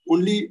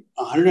 only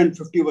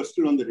 150 were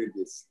still on the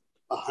railways.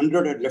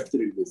 100 had left the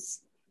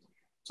railways.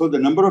 So the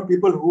number of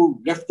people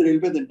who left the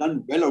railways and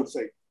done well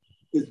outside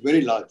is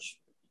very large.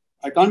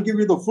 I can't give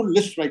you the full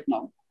list right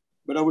now,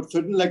 but I would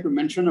certainly like to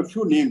mention a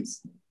few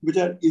names which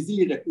are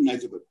easily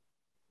recognizable.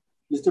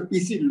 Mr.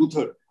 P.C.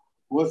 Luther,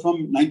 who was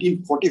from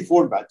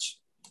 1944 batch.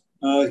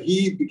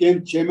 He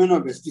became chairman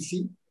of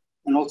STC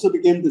and also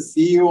became the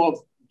CEO of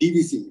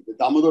DVC, the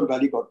Damodar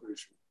Valley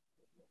Corporation.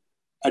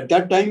 At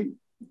that time,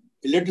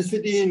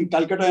 electricity in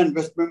Calcutta and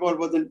West Bengal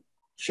was in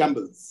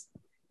shambles.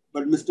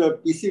 But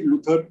Mr. P.C.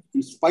 Luther,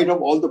 in spite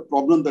of all the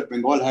problems that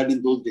Bengal had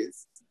in those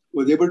days,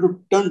 was able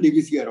to turn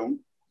DVC around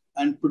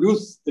and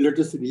produce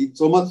electricity,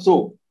 so much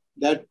so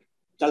that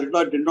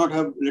Calcutta did not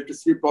have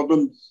electricity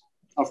problems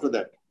after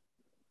that.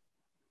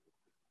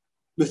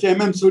 Mr.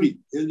 M.M. Suri,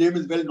 his name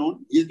is well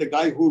known. He is the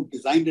guy who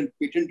designed and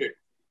patented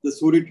the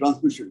Suri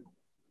transmission,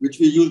 which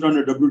we used on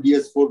a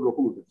WDS-4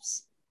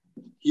 locomotives.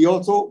 He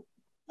also,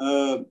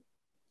 the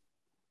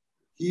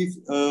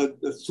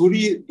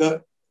Suri,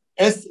 the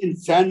S in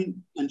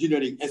SAN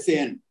engineering,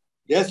 SAN,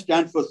 there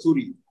stands for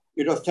Suri.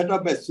 It was set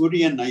up by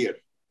Suri and Nair.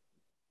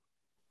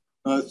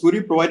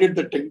 Suri provided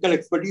the technical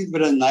expertise,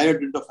 whereas Nair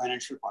did the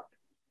financial part.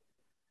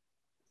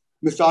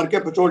 Mr. R.K.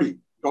 Pachodi,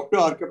 Dr.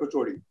 R.K.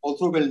 Pachodi,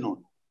 also well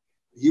known.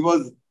 He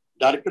was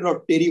director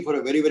of TERI for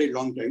a very, very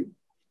long time.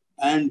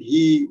 And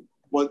he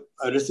was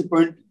a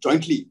recipient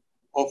jointly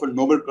of a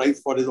Nobel Prize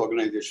for his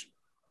organization.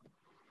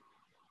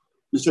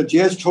 Mr.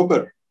 J.S.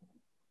 Chokar,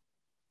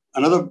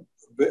 another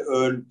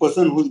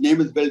person whose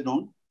name is well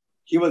known.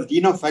 He was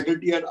Dean of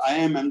Faculty at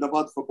IIM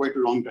Ahmedabad for quite a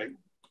long time.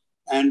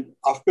 And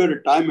after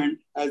retirement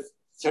has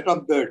set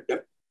up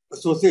the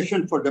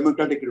Association for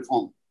Democratic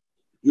Reform.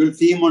 You'll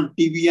see him on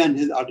TV and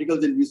his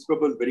articles in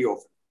newspapers very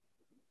often.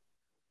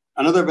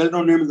 Another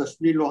well-known name is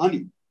Ashwini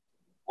Lohani.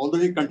 Although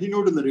he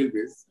continued in the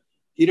railways,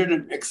 he did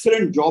an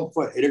excellent job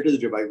for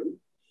heritage revival,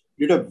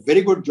 did a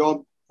very good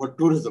job for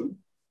tourism,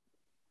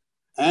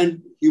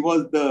 and he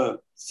was the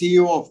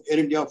CEO of Air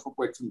India for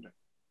quite some time.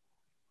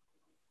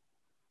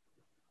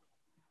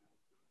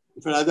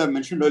 In fact, as I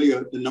mentioned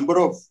earlier, the number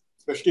of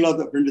special class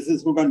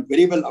apprentices who done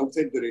very well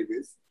outside the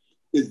railways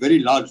is very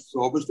large.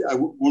 So obviously, I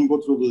won't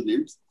go through those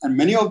names. And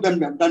many of them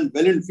have done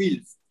well in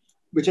fields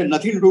which had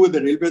nothing to do with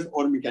the railways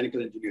or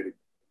mechanical engineering.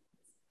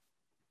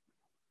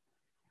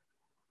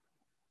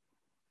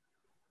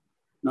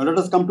 Now let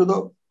us come to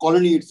the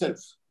colony itself.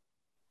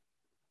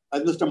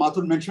 As Mr.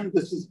 Mathur mentioned,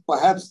 this is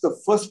perhaps the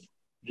first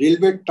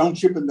railway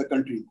township in the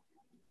country,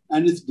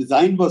 and its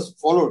design was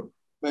followed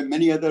by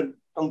many other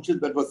townships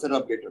that were set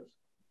up later.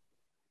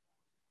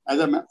 As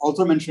I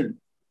also mentioned,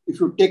 if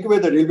you take away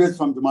the railways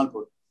from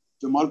Jamalpur,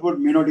 Jamalpur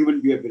may not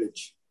even be a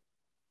village.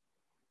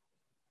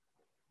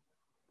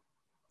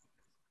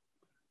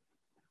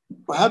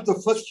 Perhaps the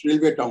first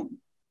railway town.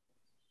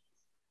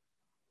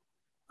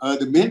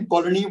 The main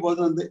colony was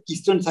on the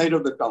eastern side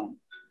of the town,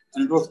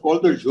 and it was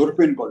called the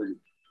European colony.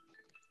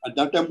 At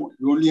that time,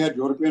 we only had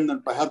European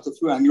and perhaps a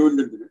few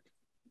Anglo-Indians in it.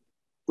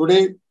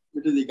 Today,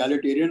 it is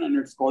egalitarian and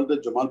it's called the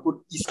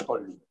Jamalpur East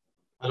Colony.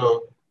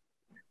 Hello.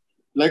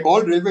 Like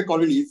all railway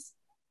colonies,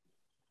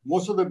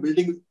 most of the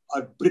buildings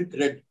are brick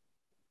red.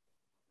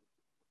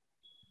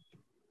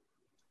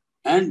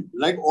 And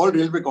like all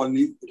railway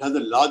colonies, it has a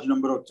large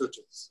number of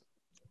churches.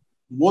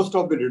 Most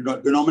of the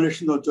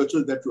denominations of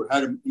churches that you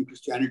had in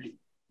Christianity,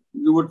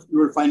 you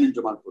would find in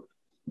Jamalpur.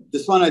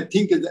 This one, I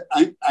think, is the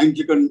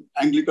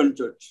Anglican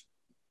church.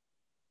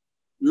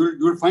 You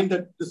will find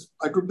that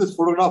I took this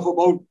photograph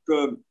about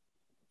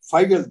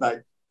 5 years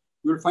back.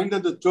 You will find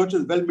that the church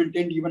is well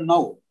maintained even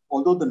now,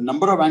 although the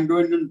number of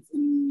Anglo-Indians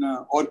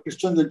or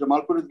Christians in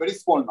Jamalpur is very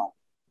small now.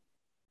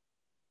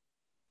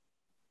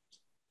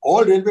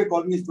 All railway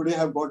colonies today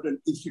have got an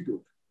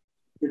institute.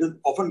 It is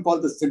often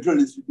called the Central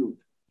Institute,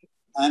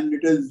 and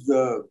it is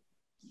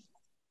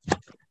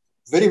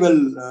very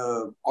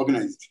well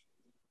organized.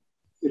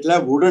 It will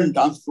have wooden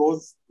dance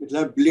floors, it will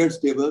have billiards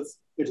tables,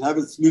 it will have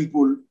a swimming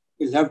pool,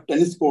 it will have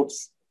tennis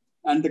courts,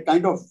 and the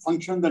kind of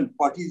functions and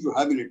parties you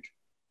have in it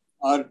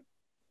are,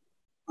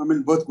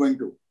 worth going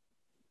to.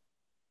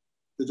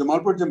 The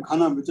Jamalpur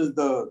Gymkhana, which is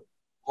the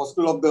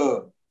hostel of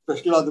the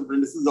special class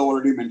apprentices I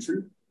already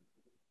mentioned.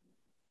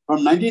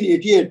 From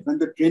 1988, when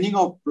the training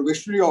of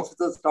probationary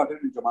officers started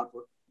in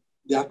Jamalpur,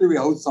 they had to be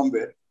housed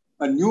somewhere.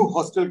 A new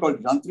hostel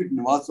called Jantrik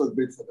Niwas was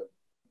built for them.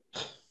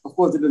 Of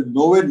course, it is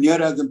nowhere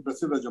near as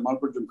impressive as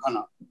Jamalpur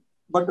Gymkhana,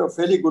 but a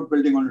fairly good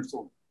building on its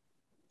own.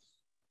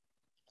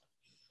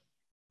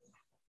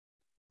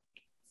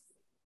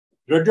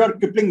 Rudyard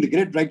Kipling, the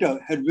great writer,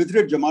 had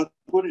visited Jamalpur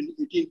in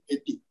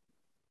 1880.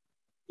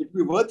 It would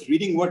be worth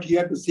reading what he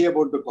had to say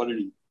about the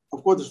colony.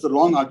 Of course, it's a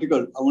long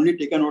article. I've only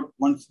taken out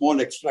one small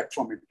extract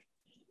from it.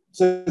 It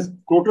says,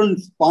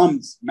 crotons,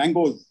 palms,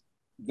 mangoes,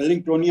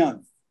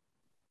 Wellingtonias,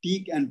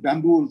 teak and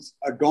bamboos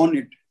adorn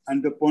it,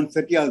 and the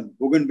poinsettias,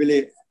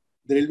 bougainvillea,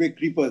 the railway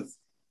creepers,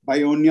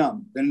 bionia,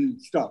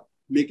 benista,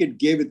 make it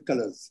gay with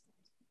colors.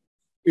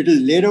 It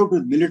is laid out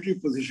with military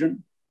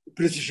precision.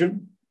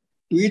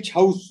 To each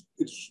house,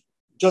 its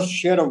just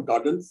share of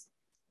gardens,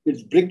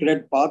 its brick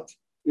red path,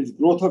 its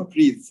growth of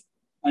trees,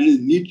 and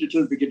its neat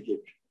little wicket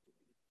gate.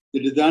 The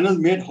designers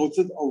made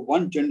houses of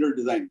one general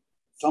design,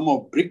 some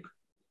of brick,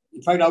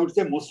 in fact, I would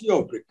say mostly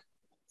of brick,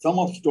 some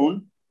of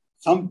stone,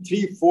 some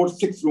 3, 4,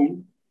 6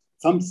 room,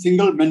 some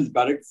single men's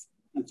barracks,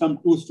 and some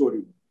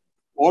 2-story,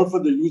 all for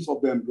the use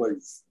of the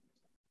employees.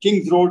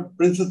 King's Road,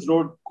 Princess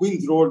Road,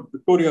 Queen's Road,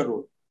 Victoria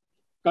Road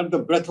cut the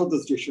breadth of the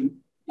station,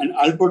 and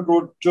Albert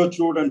Road, Church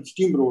Road, and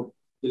Steam Road,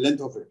 the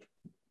length of it.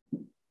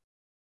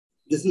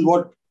 This is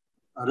what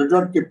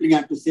Rudyard Kipling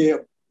had to say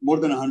more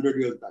than 100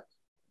 years back.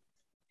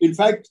 In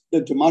fact,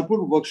 the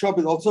Jamalpur workshop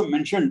is also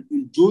mentioned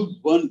in Jules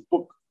Verne's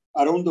book,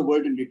 Around the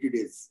World in 80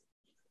 Days,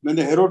 when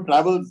the hero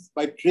travels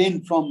by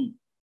train from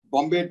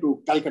Bombay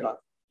to Calcutta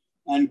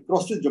and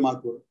crosses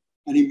Jamalpur.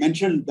 and he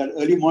mentioned that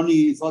early morning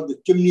he saw the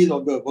chimneys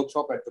of the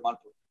workshop at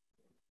Jamalpur.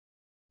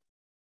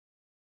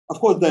 Of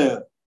course,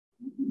 the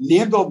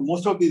names of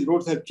most of these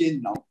roads have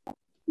changed now.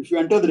 If you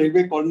enter the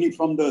railway colony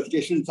from the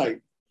station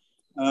side,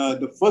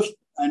 the first,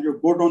 and you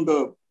go down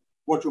the,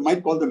 what you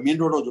might call the main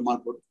road of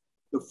Jamalpur,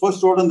 the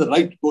first road on the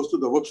right goes to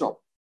the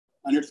workshop,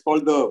 and it's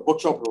called the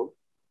Workshop Road.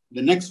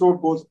 The next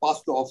road goes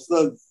past the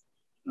officers'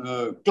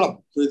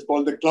 club, so it's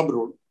called the Club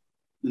Road.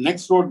 The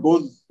next road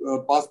goes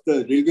past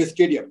the railway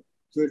stadium,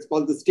 so it's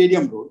called the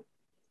Stadium Road.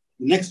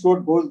 The next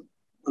road goes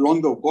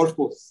along the golf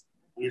course,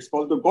 and it's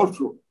called the Golf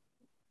Road.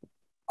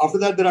 After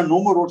that, there are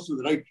no more roads to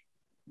the right,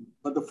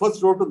 but the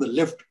first road to the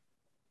left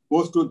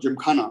goes to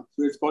Gymkhana,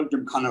 so it's called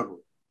Gymkhana Road.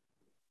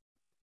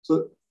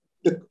 So,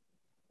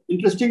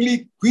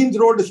 interestingly, Queen's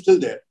Road is still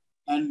there,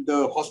 and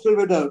the hostel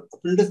where the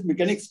apprentice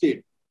mechanic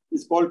stayed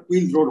is called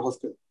Queen's Road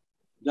Hostel.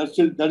 That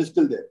is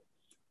still there.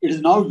 It is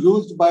now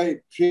used by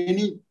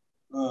trainee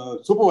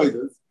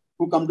supervisors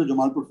who come to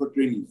Jamalpur for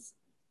trainees.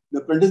 The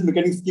apprentice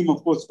mechanic scheme,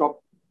 of course,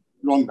 stopped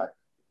long back.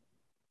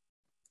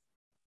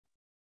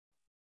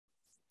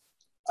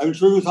 I will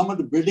show you some of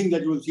the buildings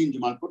that you will see in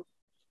Jamalpur.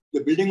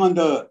 The building on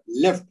the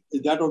left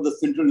is that of the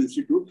Central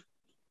Institute.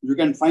 You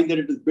can find that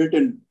it is built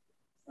in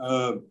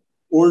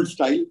old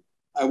style.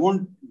 I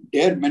won't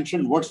dare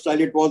mention what style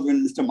it was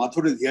when Mr.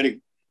 Mathur is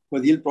hearing,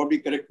 because he'll probably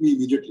correct me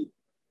immediately.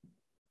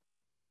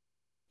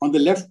 On the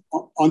left,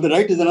 on the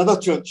right is another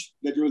church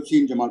that you will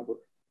see in Jamalpur.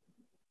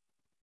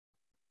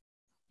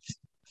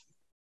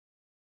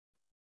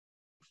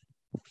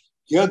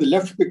 Here, the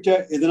left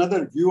picture is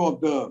another view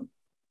of the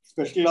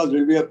Special Class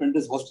Railway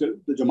Apprentice Hostel,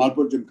 the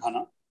Jamalpur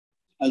Gymkhana.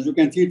 As you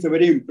can see, it's a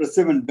very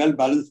impressive and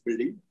well-balanced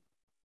building.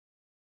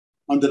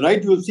 On the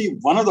right, you will see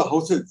one of the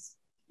houses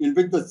in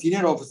which the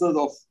senior officers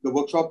of the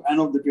workshop and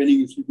of the training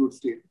institute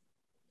stayed.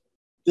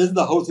 This is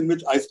the house in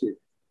which I stayed.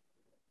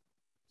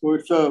 So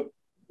it's a,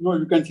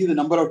 you can see the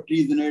number of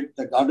trees in it,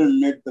 the garden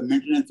in it, the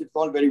maintenance, it's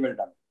all very well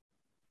done.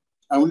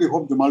 I only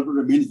hope Jamalpur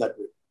remains that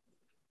way.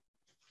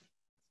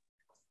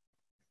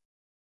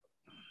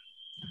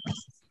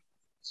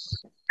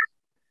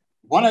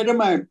 One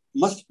item I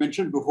must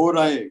mention before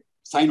I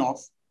sign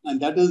off, and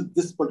that is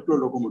this particular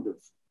locomotive.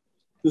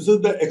 This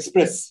is the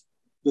Express,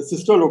 the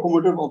sister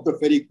locomotive of the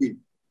Ferry Queen.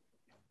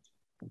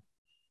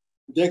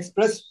 The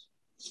Express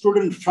stood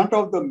in front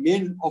of the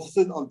main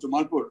offices of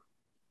Jamalpur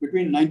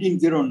between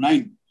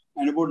 1909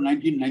 and about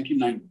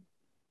 1999.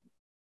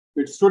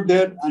 It stood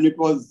there, and it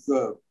was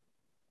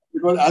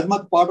as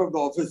much part of the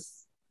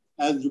office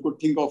as you could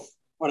think of,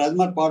 or as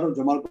much part of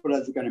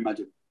Jamalpur as you can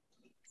imagine.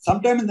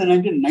 Sometime in the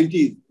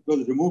 1990s, it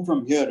was removed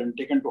from here and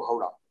taken to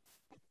Howrah.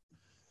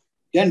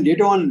 Then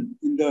later on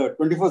in the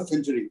 21st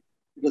century,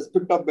 it was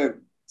picked up by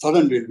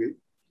Southern Railway,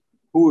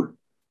 who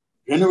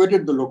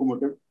renovated the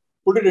locomotive,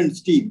 put it in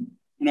steam,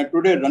 and are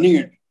today running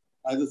it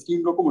as a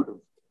steam locomotive,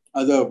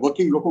 as a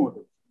working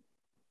locomotive.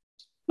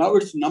 Now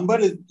its number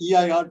is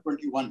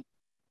EIR21,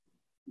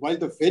 while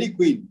the Ferry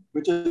Queen,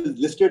 which is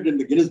listed in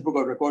the Guinness Book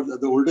of Records as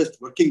the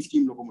oldest working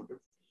steam locomotive,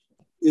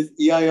 is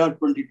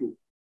EIR22.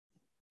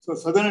 So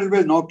Southern Railway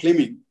is now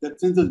claiming that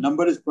since the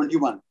number is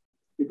 21,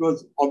 it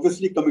was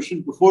obviously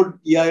commissioned before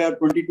EIR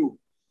 22.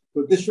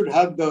 So this should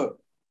have the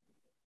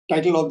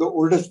title of the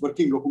oldest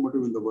working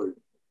locomotive in the world.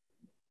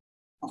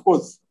 Of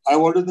course, I've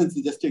always been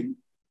suggesting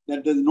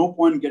that there's no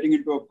point getting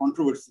into a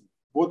controversy.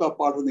 Both are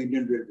part of the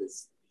Indian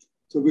Railways.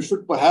 So we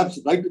should perhaps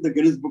write to the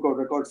Guinness Book of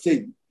Records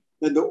saying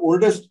that the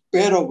oldest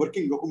pair of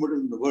working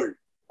locomotives in the world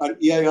are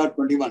EIR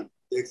 21,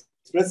 the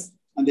Express,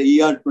 and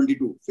the ER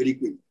 22, Ferry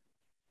Queen.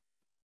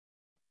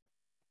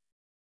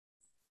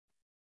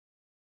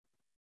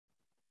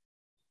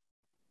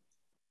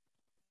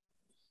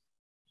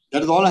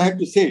 That is all I have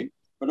to say.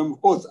 But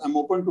of course, I'm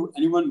open to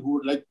anyone who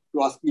would like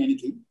to ask me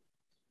anything.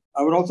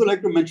 I would also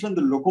like to mention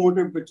the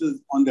locomotive which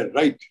is on the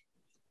right.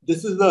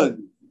 This is the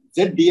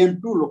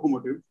ZDM2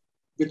 locomotive,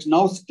 which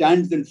now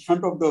stands in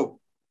front of the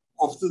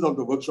offices of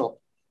the workshop,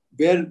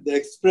 where the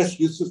Express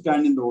used to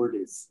stand in the old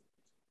days.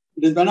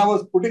 It is when I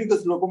was putting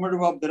this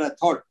locomotive up that I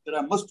thought that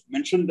I must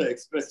mention the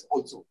Express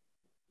also.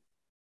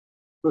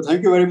 So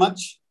thank you very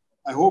much.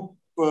 I hope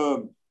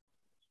you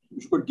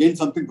could gain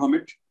something from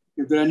it.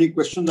 If there are any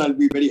questions, I'll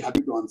be very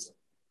happy to answer.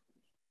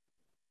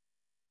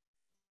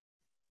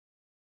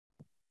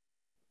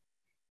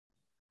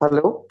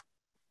 Hello.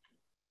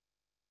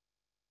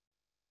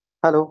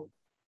 Hello.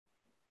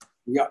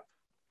 Yeah.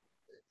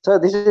 So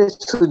this is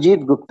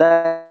Sujit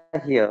Gupta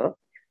here.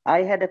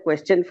 I had a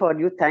question for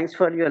you. Thanks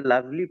for your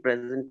lovely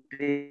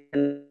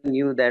presentation.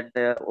 Knew that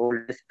the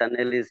oldest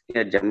tunnel is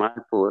near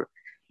Jamalpur.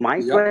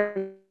 My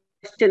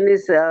question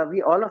is,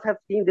 we all have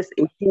seen this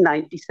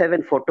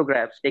 1897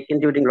 photographs taken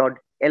during Lord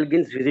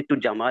Elgin's visit to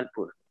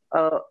Jamalpur.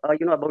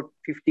 About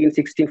 15,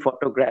 16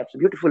 photographs,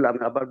 beautiful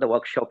about the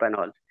workshop and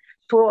all.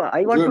 So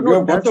I want to know. You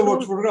have got the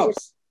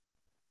photographs?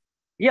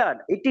 Yeah,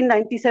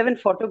 1897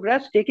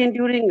 photographs taken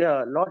during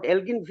Lord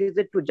Elgin's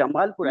visit to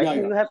Jamalpur. I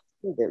think you have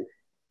seen them.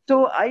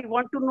 So I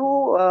want to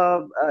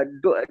know,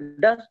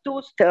 does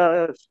those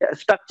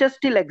structures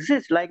still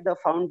exist, like the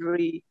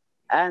foundry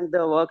and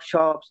the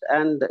workshops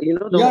and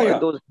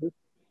those.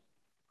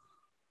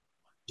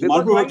 Because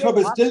Jamalpur why Workshop I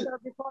is asked, still,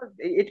 because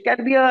it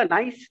can be a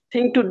nice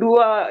thing to do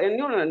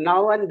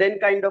now and then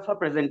kind of a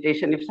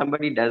presentation if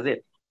somebody does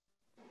it.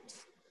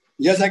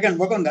 yes, I can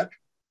work on that.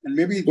 And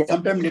maybe Yeah.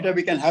 sometime later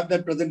we can have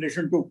that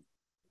presentation too.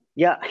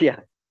 Yeah.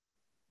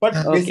 But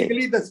Okay.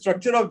 basically the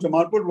structure of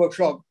Jamalpur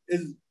Workshop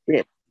is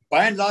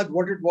by and large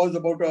what it was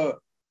about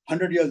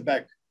 100 years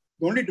back.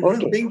 The only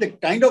difference being the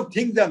kind of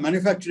things they are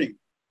manufacturing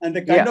and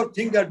the kind of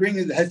things they are doing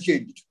has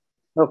changed.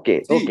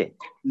 See,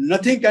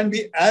 nothing can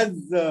be as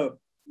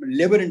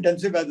labor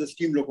intensive as a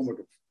steam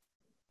locomotive.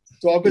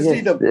 So obviously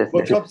the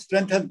workshop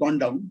strength has gone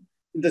down.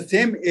 In the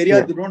same area,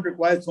 they don't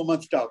require so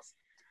much staff.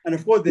 And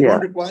of course, they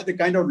don't require the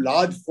kind of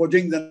large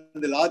forgings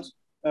and the large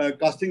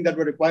casting that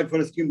were required for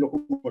a steam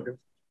locomotive.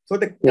 So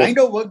the kind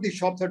of work these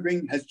shops are doing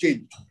has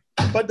changed.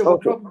 But the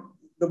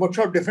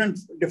workshop, different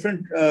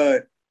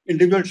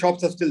individual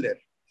shops are still there.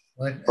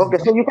 So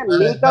you can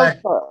make out.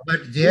 But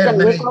JL,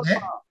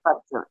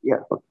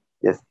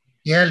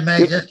 may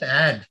I just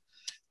add?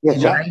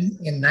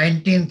 In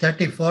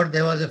 1934,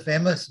 there was a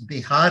famous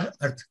Bihar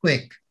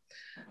earthquake.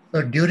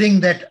 So during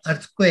that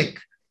earthquake,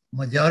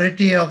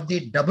 majority of the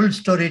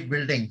double-storied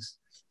buildings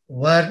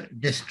were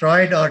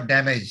destroyed or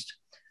damaged.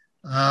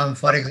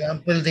 For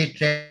example, the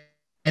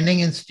Training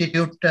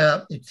Institute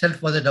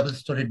itself was a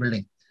double-storied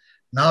building.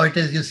 Now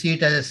you see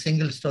it as a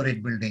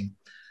single-storied building.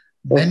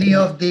 Many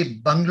of the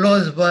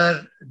bungalows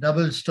were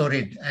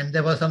double-storied, and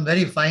there were some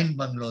very fine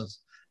bungalows.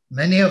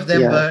 Many of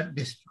them were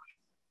destroyed.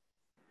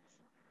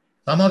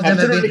 Some of them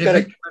have been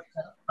rebuilt,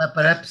 but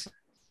perhaps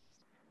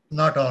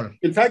not all.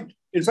 In fact,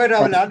 I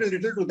will add a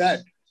little to that.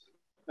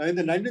 In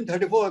the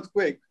 1934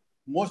 earthquake,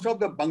 most of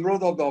the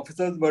bungalows of the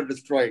officers were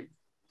destroyed.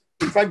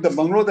 In fact, the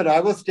bungalow that I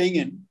was staying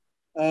in,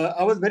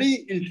 I was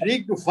very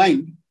intrigued to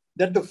find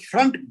that the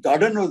front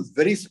garden was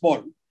very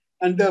small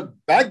and the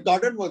back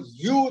garden was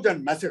huge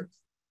and massive.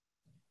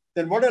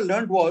 Then what I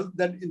learned was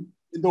that in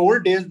the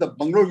old days, the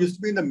bungalow used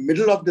to be in the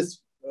middle of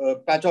this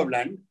patch of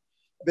land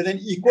with an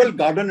equal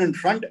garden in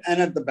front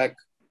and at the back.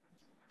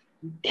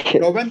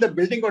 Now, when the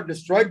building got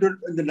destroyed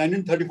in the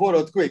 1934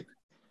 earthquake,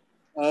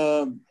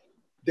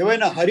 they were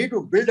in a hurry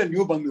to build a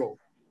new bungalow.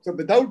 So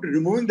without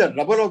removing the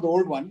rubble of the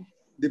old one,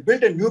 they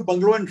built a new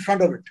bungalow in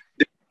front of it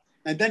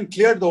and then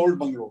cleared the old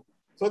bungalow.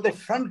 So the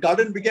front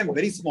garden became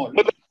very small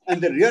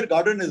and the rear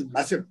garden is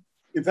massive.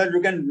 In fact,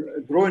 you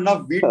can grow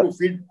enough wheat to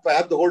feed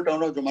perhaps the whole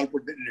town of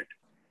Jamalpur in it.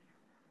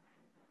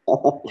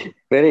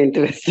 Very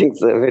interesting,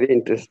 sir. Very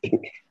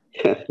interesting.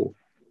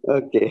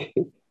 Okay.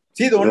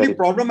 See, the only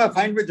problem I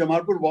find with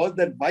Jamalpur was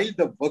that while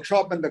the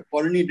workshop and the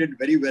colony did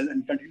very well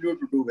and continued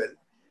to do well,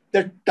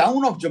 the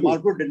town of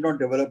Jamalpur did not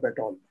develop at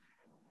all.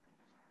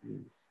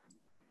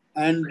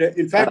 And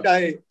in fact,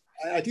 I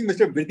think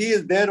Mr. Vidhi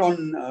is there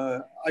on.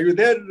 Are you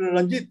there,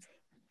 Ranjit?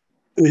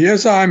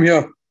 Yes, I am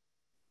here.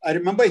 I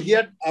remember he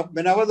had,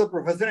 when I was a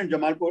professor in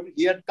Jamalpur,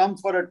 he had come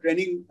for a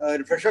training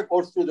refresher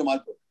course to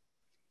Jamalpur.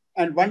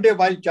 And one day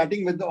while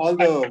chatting with all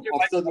the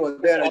officers who were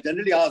there, I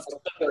generally asked,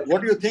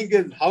 what do you think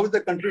how is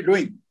the country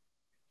doing?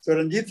 So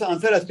Ranjit's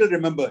answer I still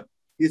remember.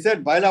 He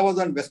said, while I was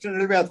on Western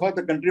Railway, I thought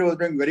the country was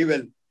doing very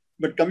well.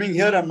 But coming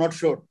here, I'm not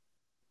sure.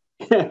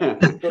 So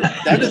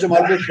that is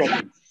Jamalpur's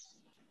problem.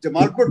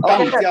 Jamalpur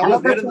town, see, I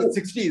was there in the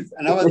 60s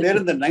and I was there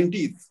in the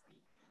 90s.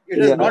 It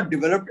has not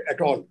developed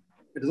at all.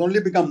 It has only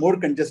become more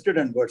congested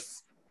and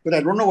worse. But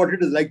I don't know what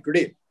it is like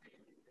today.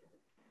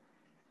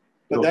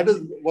 But that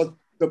was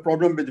the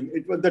problem with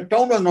it. The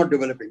town was not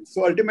developing.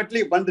 So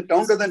ultimately, when the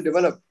town doesn't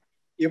develop,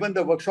 even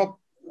the workshop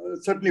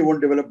certainly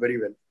won't develop very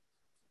well.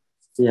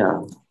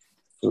 Yeah.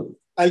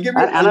 I'll give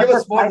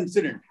a small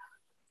incident.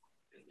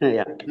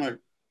 Yeah.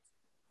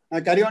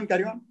 Carry on.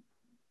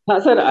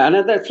 Sir,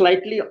 another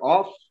slightly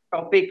off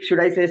topic, should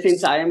I say,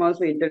 since I am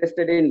also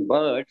interested in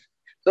birds.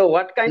 So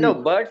what kind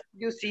of birds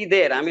do you see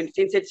there? I mean,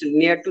 since it's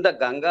near to the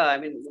Ganga, I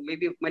mean,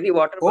 maybe many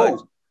water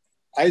birds.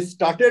 I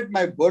started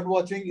my bird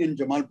watching in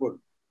Jamalpur.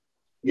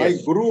 My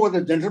guru was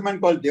a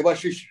gentleman called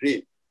Devashish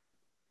Ray.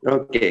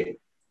 Okay.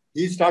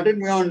 He started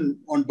me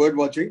on bird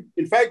watching.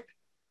 In fact,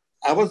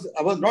 I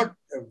was not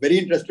very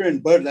interested in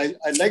birds.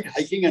 I liked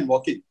hiking and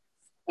walking.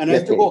 And I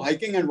used to go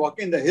hiking and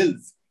walking in the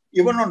hills,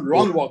 even on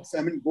long walks.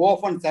 I mean, go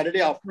off on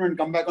Saturday afternoon and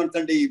come back on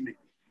Sunday evening.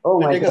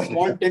 I take a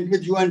small tent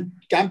with you and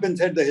camp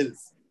inside the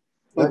hills.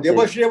 So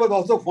Devashish was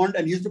also fond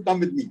and he used to come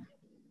with me.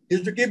 He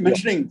used to keep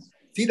mentioning,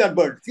 see that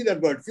bird, see that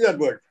bird, see that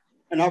bird.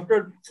 And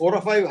after 4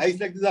 or 5 hikes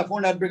like this, I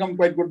found I'd become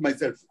quite good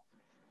myself.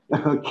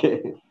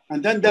 Okay.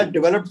 And then that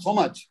developed so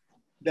much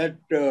that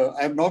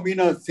I have now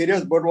been a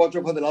serious bird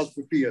watcher for the last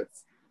 50 years.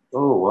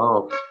 Oh,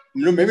 wow.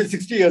 Maybe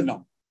 60 years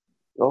now.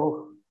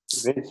 Oh,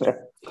 great,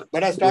 sir.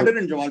 But I started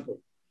in Jamalpur.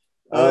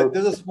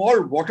 There's a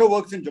small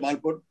waterworks in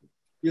Jamalpur.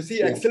 You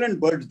see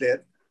excellent birds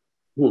there.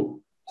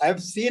 I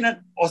have seen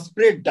an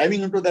osprey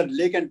diving into that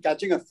lake and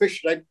catching a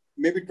fish like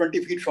maybe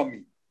 20 feet from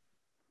me.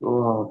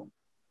 Oh.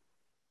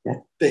 Yeah.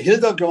 The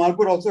hills of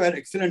Jamalpur also had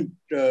excellent,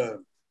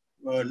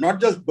 not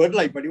just bird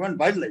life, but even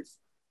wildlife.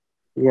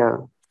 Yeah.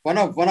 One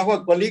of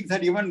our colleagues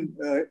had even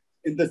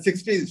in the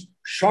 60s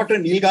shot a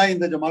Nilgai in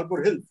the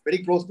Jamalpur Hills,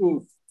 very close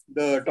to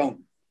the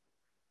town.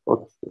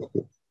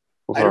 Okay.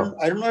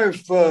 I don't know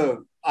if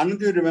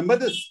Anand, you remember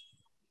this?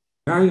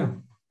 Yeah.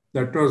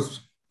 That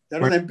was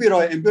MP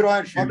Roy. MP Roy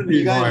had shot a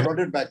Nilgai and brought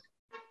it back.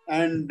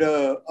 And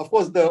of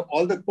course,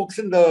 all the cooks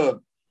in our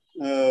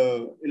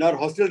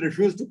hostel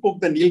refused to cook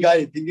the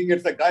Nilgai, thinking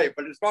it's a guy,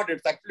 but it's not.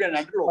 It's actually an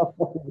antelope.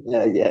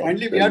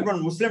 Finally, we had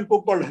one Muslim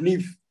cook called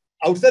Hanif.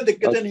 Outside the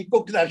kitchen, he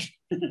cooked that.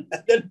 And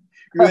then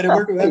we were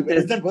able to have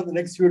venison for the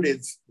next few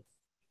days.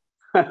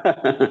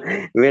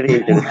 Very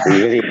interesting.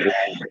 Very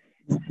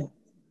interesting.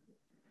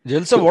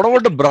 Jelsa, what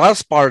about the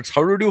brass parts?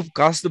 How did you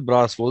cast the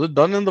brass? Was it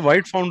done in the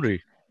white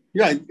foundry?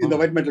 Yeah, in the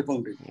white metal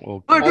foundry.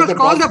 Okay. No, it was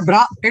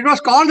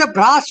called the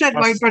brass and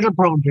white metal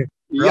foundry.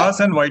 Brass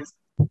and white.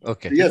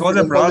 Okay. Yes, it was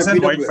a brass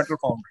and white metal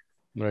foundry.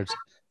 Right.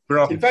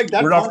 In fact,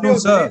 that foundry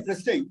was very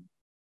interesting.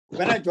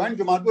 When I joined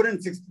Jamalpur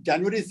in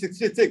January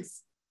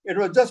 66, it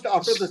was just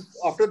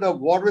after the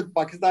war with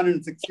Pakistan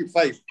in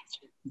 65.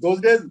 Those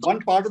days,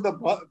 one part of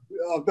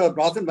the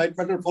brass and white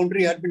metal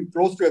foundry had been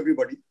closed to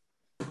everybody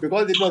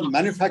because it was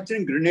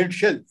manufacturing grenade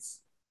shells.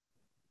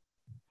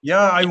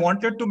 Yeah, I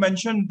wanted to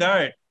mention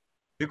that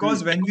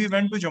because when we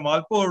went to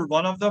Jamalpur,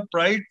 one of the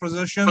pride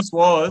possessions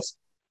was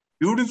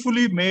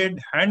beautifully made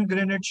hand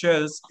grenade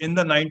shells in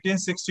the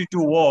 1962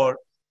 war.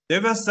 They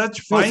were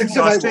such fine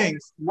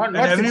castings and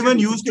everyone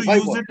used to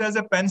use it as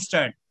a pen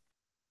stand.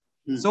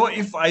 So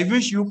if I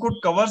wish you could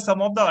cover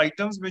some of the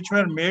items which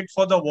were made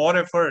for the war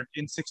effort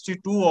in 62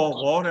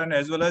 war and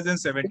as well as in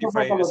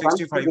 65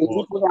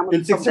 war.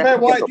 In 65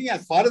 war, I think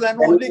as far as I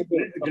know, only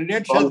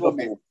grenade shells were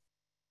made.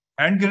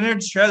 Hand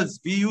grenade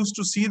shells, we used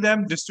to see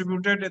them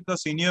distributed in the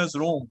seniors'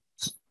 room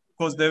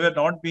because they were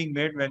not being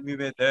made when we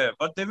were there.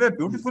 But they were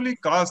beautifully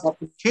cast,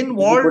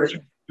 thin-walled,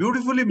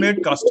 beautifully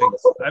made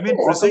castings. I mean,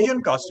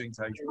 precision castings,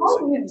 I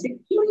should say.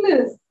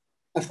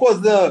 Of course,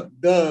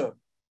 the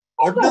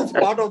ordnance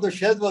part of the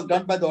shells was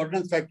done by the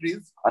ordnance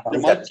factories.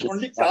 They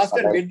only cast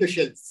and made the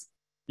shells.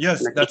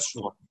 Yes, that's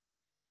true.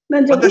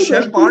 But the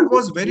shell part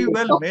was very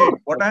well made.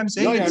 What I'm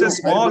saying, it's a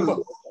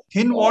small,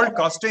 thin-walled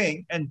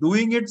casting, and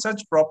doing it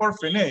such proper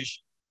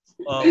finish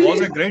was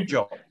a great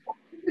job.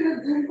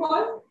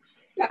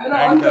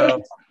 And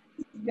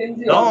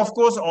now, of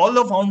course, all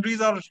the foundries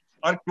are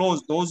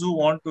closed. Those who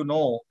want to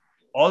know,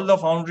 all the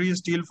foundries,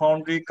 steel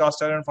foundry,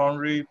 cast iron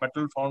foundry,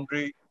 metal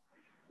foundry,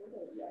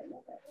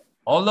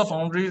 all the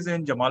foundries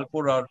in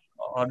Jamalpur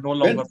are no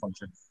longer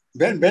functioning.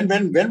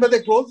 When were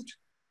they closed?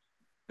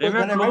 They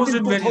were closed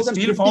in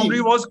steel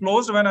foundry was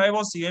closed when I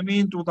was CME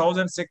in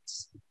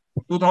 2006.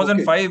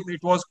 2005,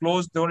 it was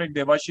closed during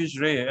Devashish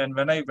Ray. And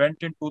when I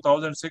went in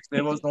 2006,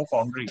 there was no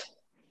foundry.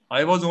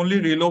 I was only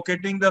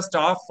relocating the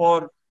staff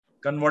for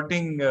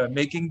converting,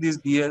 making these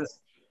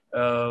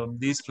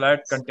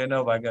flat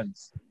container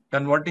wagons,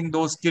 converting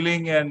those,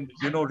 skilling and,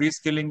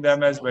 reskilling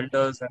them as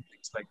welders and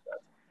things like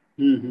that.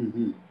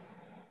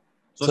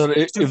 So, so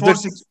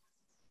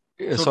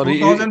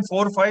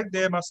 2004-5,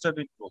 they must have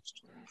been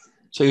closed.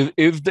 So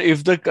if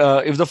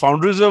the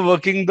foundries were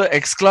working the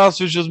X class,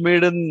 which was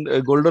made in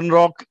Golden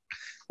Rock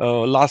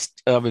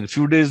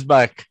few days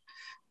back,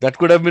 that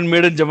could have been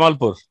made in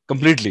Jamalpur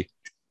completely.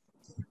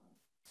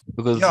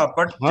 Because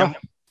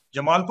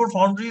Jamalpur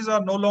foundries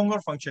are no longer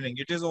functioning.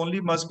 It is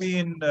only must be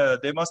in.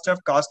 They must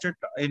have cast it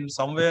in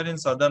somewhere in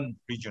southern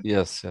region.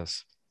 Yes,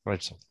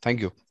 right. So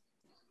thank you.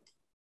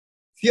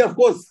 See, of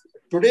course,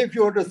 today if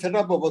you were to set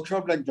up a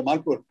workshop like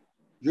Jamalpur,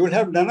 you will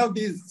have none of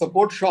these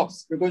support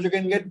shops because you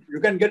can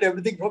get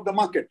everything from the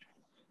market.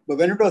 But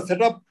when it was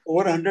set up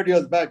over 100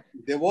 years back,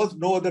 there was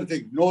no other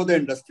thing, no other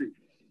industry.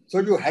 So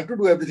you had to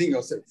do everything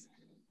yourself.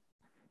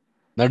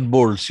 Nut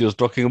bolts. You was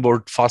talking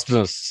about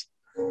fasteners.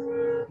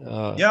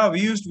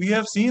 We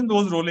have seen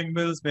those rolling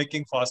mills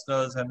making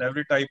fasteners and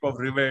every type of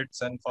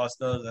rivets and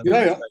fasteners. And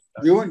like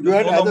you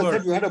had, as I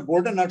said, you had a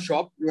bolt and nut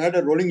shop. You had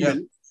a rolling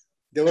mill.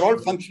 They were all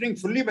functioning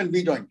fully when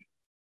we joined.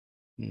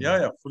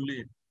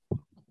 Fully.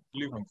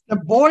 The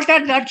bolt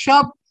and nut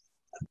shop,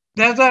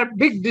 there's a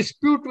big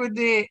dispute with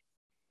the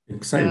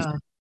excise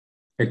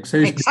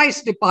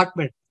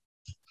department.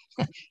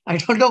 I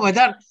don't know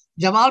whether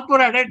Jamalpur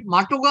had it,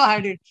 Matuga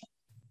had it.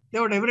 They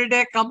would every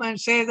day come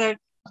and say that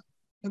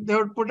they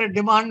would put a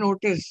demand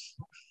notice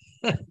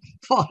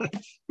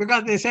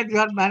because they said you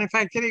are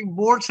manufacturing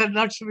bolts and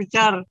nuts which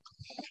are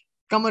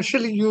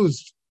commercially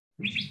used.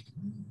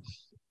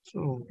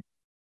 So.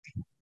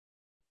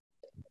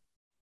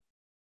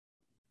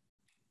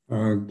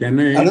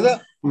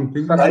 Another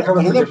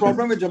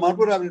problem with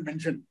Jamalpur I will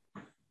mention.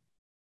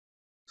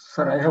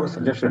 Sir, I have a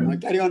suggestion.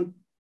 Carry on.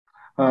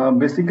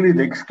 Basically,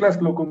 the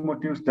X-class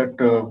locomotives that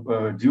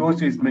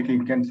GOC is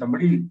making, can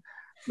somebody,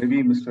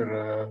 maybe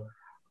Mr.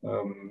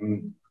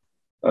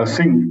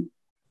 Singh,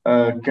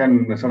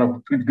 can sort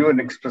of give a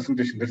next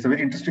presentation? That's a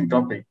very interesting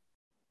topic.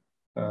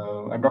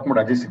 I'm talking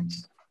about Ajay Singh.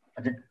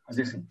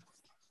 Ajay Singh.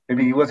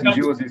 Maybe he was in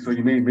GOC, so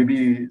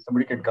maybe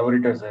somebody can cover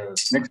it as a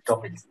next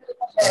topic.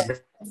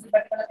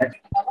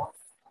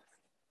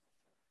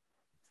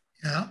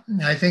 Yeah,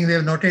 I think we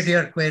have noted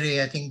your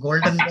query. I think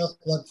Golden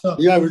Workshop.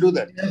 Yeah, we'll do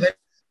that.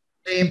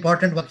 very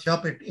important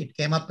workshop. It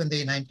came up in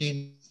the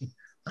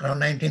around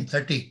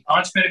 1930.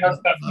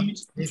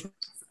 We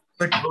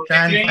could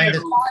try and find a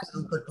speaker who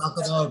could talk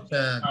about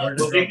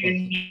golden rock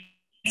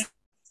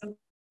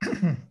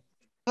also.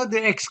 So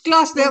the X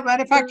class, they have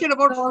manufactured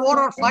about 4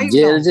 or 5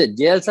 JL, now.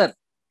 JL sir.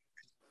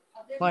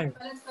 5.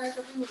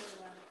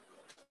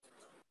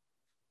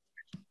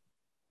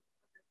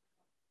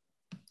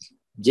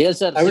 JL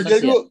sir.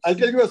 I'll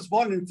tell you a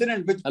small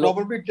incident which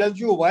probably tells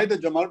you why the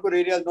Jamalpur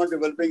area is not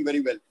developing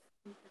very well.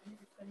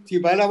 See,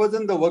 while I was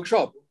in the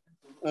workshop,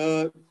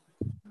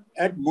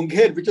 at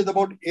Munger, which is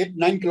about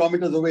 8-9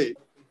 kilometers away,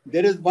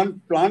 there is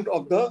one plant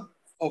of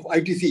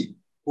ITC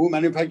who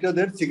manufacture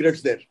their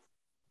cigarettes there.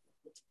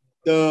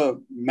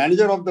 The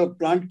manager of the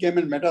plant came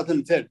and met us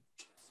and said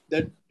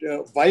that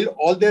while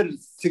all their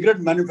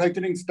cigarette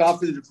manufacturing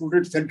staff is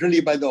recruited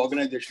centrally by the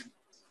organization,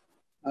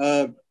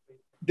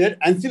 their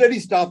ancillary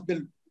staff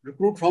will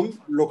recruit from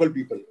local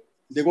people.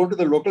 They go to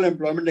the local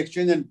employment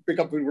exchange and pick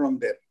up people from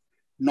there.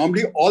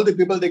 Normally, all the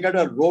people they get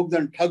are rogues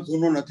and thugs who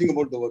know nothing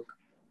about the work.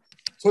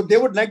 So they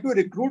would like to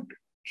recruit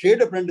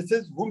trade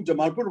apprentices whom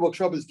Jamalpur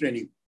workshop is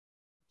training.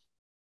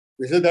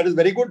 We said that is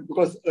very good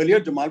because earlier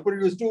Jamalpur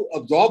used to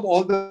absorb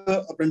all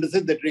the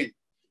apprentices they trained.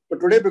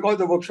 But today, because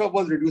the workshop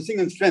was reducing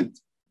in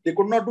strength, they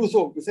could not do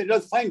so. We said,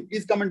 that's fine,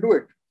 please come and do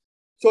it.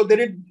 So they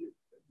did.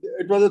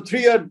 It was a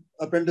 3-year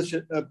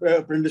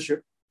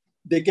apprenticeship.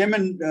 They came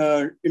and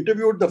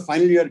interviewed the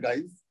final year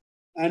guys,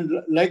 and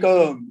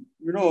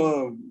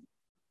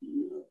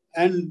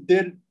and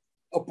they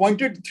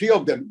appointed 3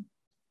 of them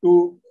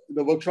to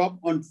the workshop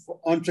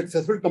on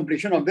successful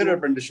completion of their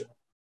apprenticeship.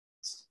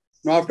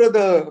 Now, after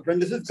the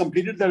apprentices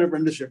completed their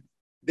apprenticeship,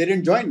 they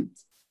didn't join.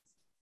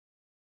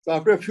 So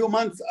after a few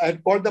months, I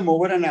had called them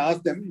over and I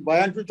asked them,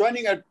 why aren't you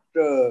joining at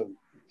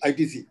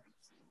ITC?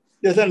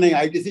 They said, nahin,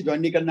 ITC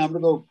join nahi karna,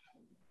 humko to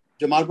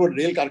Jamalpur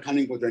rail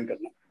karkhane ko join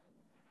karna.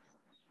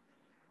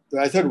 So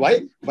I said,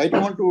 why? Why do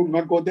you want to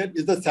not go there?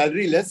 Is the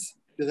salary less?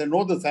 They said,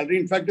 no, the salary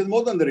in fact is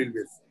more than the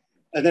railways.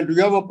 And then, do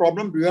you have a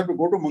problem? Do you have to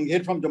go to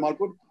Munger from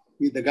Jamalpur?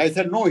 The guy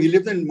said, no, he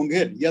lives in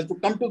Munger. He has to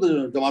come to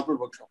the Jamalpur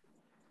workshop.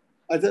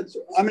 I said,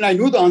 I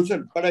knew the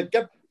answer, but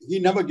he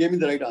never gave me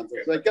the right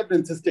answer. So I kept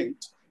insisting.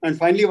 And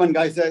finally, one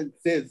guy says,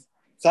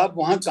 Saab,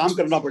 wahan kaam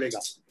karna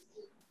padega.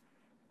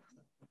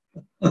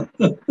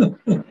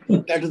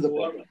 That is the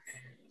problem.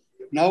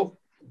 Now,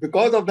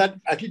 because of that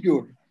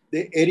attitude,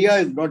 the area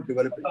is not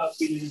developing.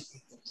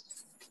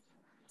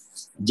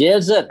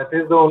 JL sir. That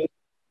is the only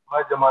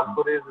why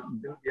Jamalpur is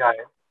still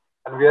behind.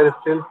 And we are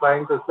still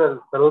trying to sell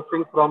J L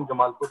Singh from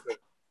Jamalpur,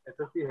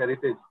 SSC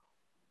Heritage.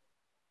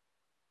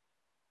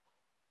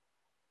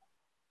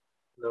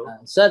 Hello.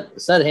 Sir,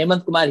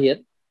 Hemant Kumar here.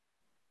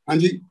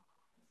 Anji.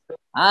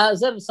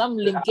 Sir, some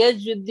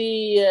linkage with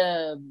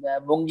the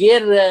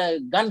Munger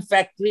gun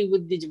factory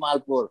with the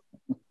Jamalpur.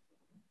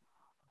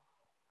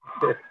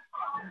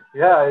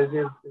 Yeah, it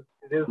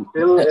is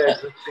still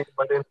existing,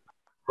 but in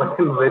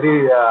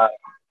very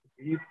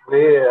deep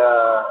way.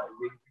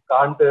 We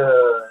can't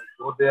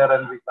go there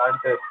and we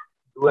can't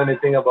do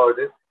anything about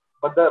it.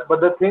 But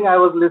the thing I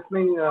was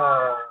listening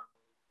to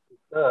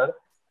sir,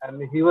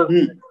 and he was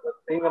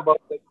saying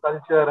about the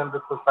culture and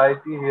the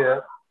society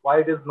here, why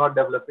it is not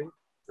developing.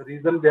 The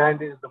reason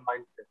behind it is the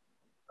mindset.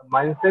 The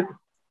mindset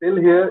still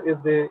here is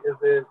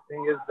the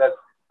thing is that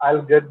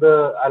I'll get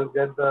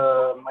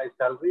my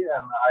salary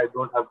and I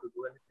don't have to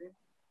do anything.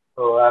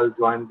 So I'll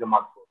join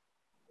Jamalpur.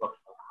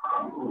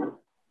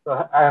 So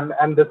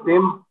and the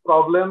same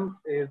problem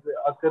is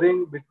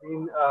occurring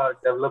between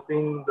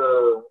developing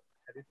the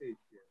heritage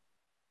here.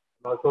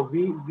 So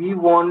we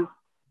want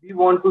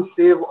to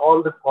save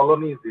all the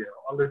colonies here,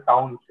 all the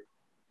townships,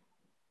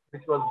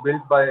 which was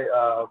built by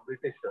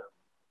Britishers,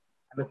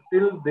 and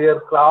still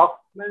their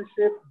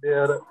craftsmanship,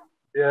 their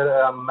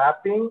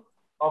mapping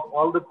of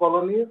all the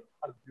colonies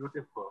are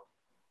beautiful.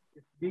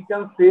 If we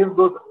can save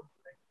those,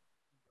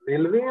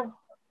 railway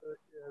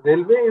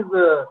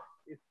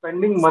is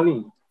spending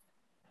money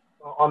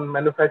on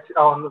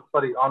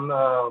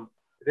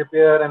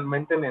repair and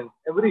maintenance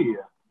every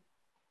year.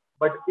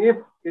 But if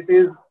it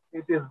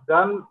is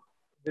done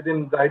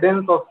within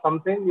guidance of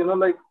something,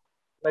 like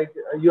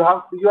you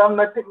have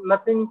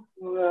nothing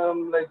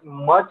like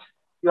much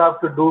you have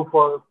to do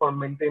for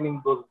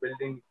maintaining those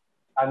buildings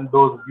and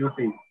those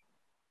beauties.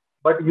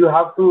 But you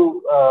have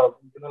to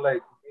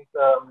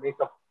make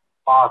a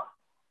path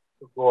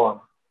to go on.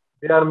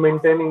 They are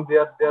maintaining. They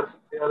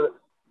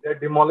are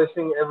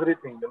demolishing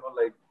everything.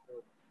 Like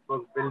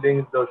those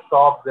buildings, those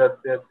shops.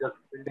 They're just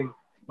building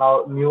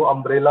now. New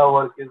umbrella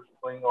work is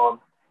going on.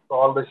 So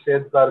all the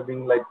sheds are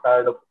being like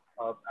tied up,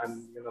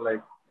 and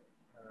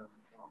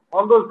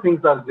all those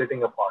things are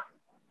getting apart.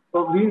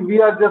 So we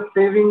are just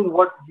saving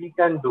what we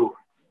can do.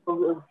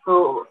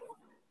 So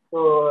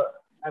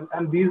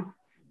and these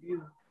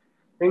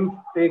things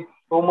take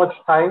so much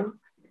time.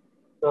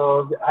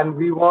 So and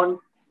we want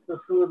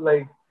to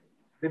like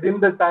within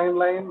the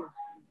timeline,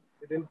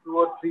 within 2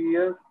 or 3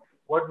 years,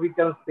 what we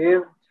can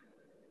save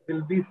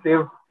will be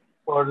saved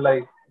for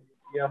like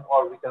museum,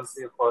 or we can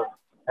save for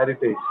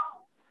heritage.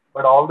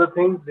 but all the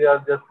things they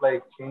are just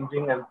like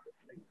changing and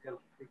like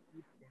they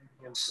keep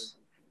changing and changing.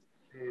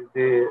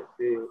 They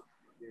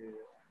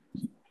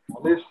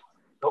polish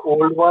the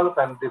old ones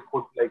and they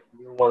put like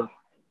new ones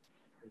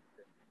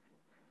instead.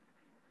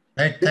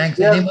 Right, thanks.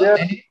 They're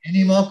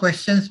Any more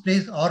questions,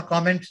 please, or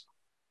comments?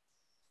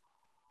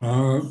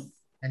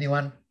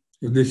 Anyone?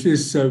 This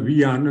is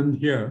V. Anand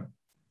here.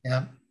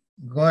 Yeah,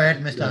 go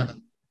ahead, Mr.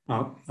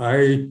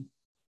 Anand.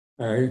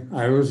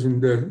 I was in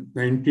the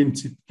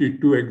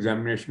 1962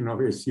 examination of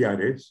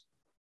SCRS,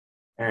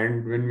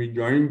 and when we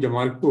joined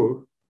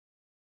Jamalpur,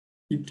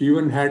 it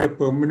even had a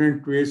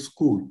permanent way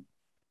school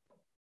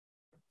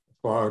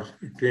for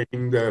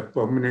training the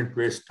permanent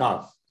way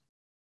staff.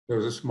 There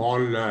was a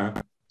small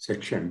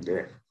section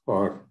there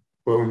for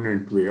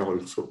permanent way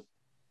also.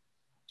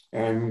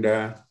 And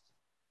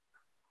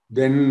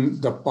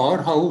then the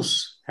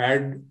powerhouse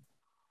had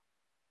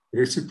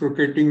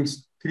reciprocating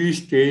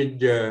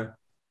 3-stage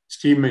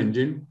steam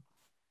engine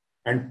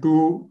and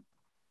 2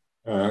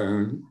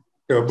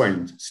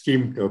 turbines,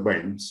 steam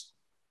turbines.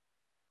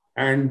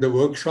 And the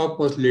workshop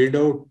was laid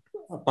out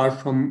apart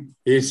from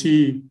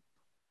AC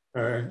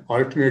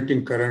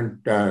alternating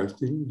current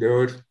thing.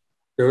 There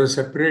was a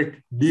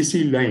separate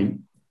DC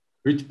line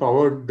which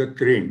powered the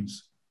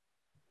cranes.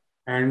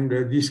 And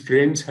these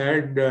cranes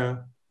had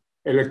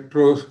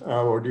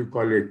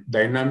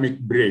dynamic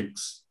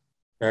brakes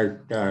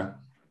that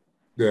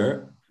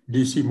the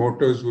DC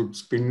motors would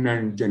spin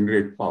and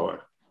generate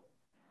power.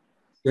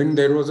 Then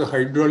there was a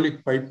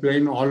hydraulic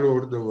pipeline all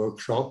over the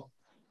workshop.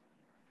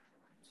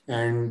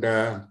 And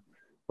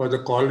for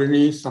the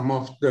colony,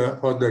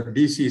 for the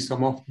DC,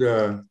 some of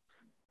the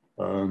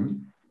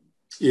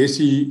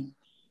AC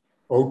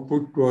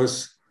output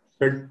was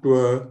fed to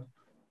a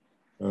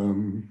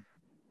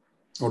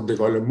what they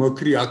call a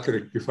mercury arc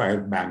rectifier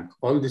bank.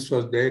 All this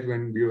was there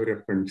when we were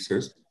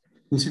apprentices.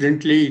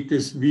 Incidentally, it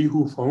is we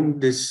who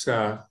found this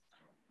crest.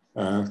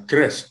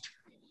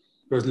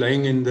 It was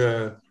lying in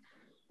the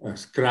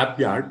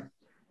scrapyard,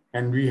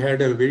 and we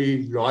had a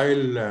very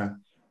loyal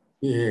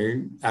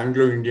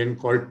Anglo-Indian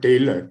called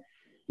Taylor.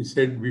 He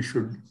said we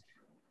should.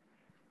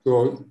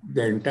 So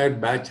the entire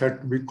batch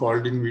had to be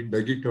called in. We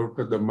dug it out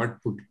of the mud,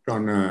 put it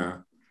on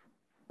a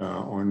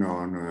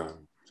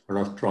sort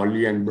of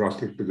trolley, and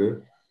brought it to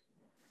the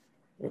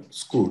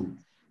school.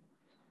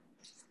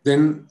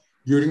 Then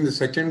during the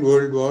Second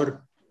World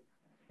War,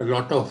 a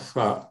lot of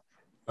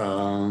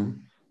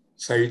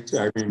sites,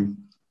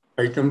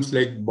 items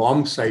like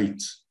bomb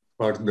sites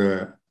for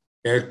the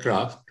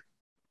aircraft.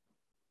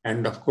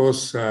 And of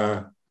course,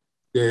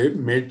 they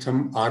made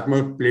some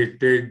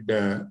armor-plated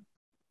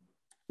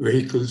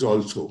vehicles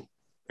also.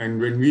 And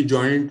when we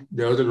joined,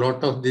 there was a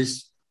lot of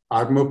this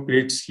armor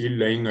plate steel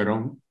lying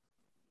around.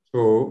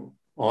 So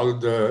all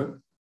the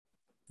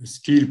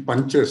steel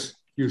punches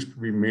used to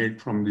be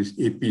made from this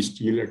AP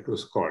steel, it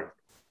was called.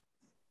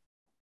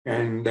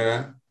 And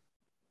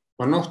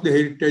one of the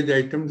heritage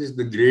items is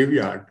the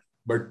graveyard,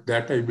 but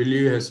that I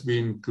believe has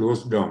been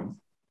closed down.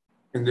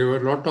 And there were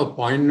a lot of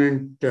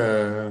poignant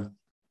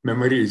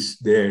memories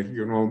there,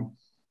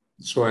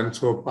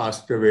 so-and-so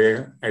passed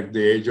away at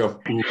the age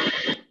of 2,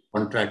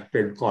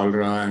 contracted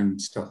cholera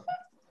and stuff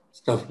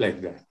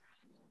like that.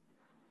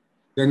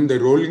 Then the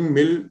rolling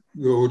mill,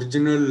 the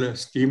original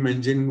steam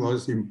engine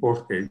was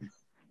imported,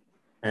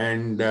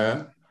 and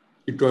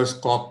it was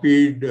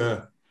copied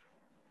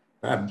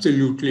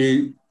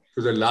absolutely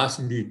to the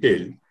last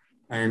detail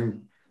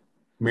and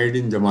made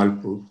in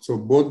Jamalpur. So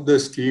both the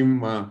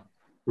steam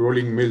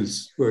rolling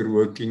mills were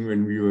working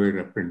when we were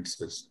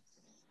apprentices.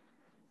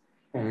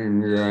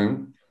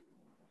 And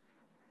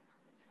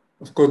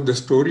of course, the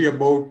story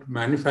about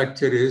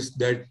manufacture is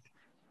that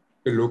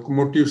the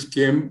locomotives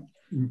came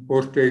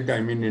imported,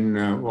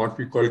 in what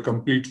we call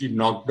completely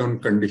knocked down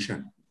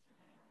condition.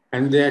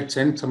 And they had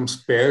sent some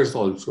spares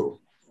also.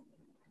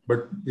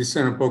 But this is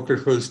an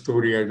apocryphal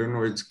story, I don't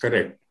know if it's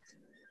correct.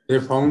 They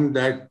found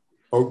that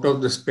out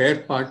of the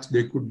spare parts,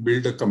 they could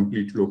build a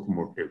complete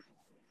locomotive.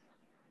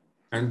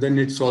 And then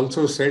it's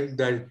also said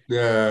that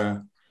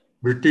the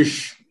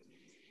British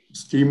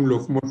steam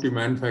locomotive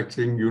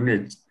manufacturing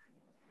units,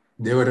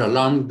 they were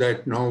alarmed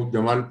that now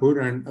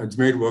Jamalpur and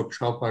Ajmer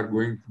workshop are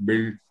going to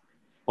build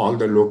all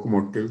the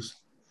locomotives.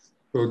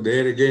 So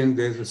there again,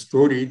 there's a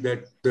story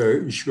that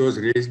the issue was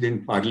raised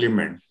in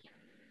Parliament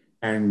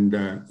and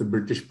the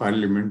British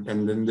Parliament,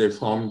 and then they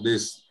formed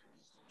this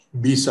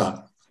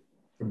BISA,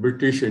 the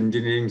British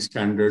Engineering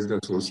Standards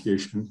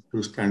Association,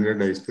 to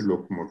standardize the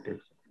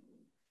locomotive.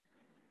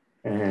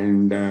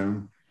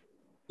 And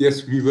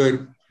yes, we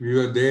were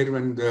there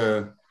when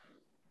the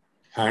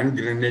hand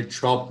grenade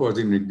shop was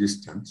in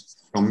existence.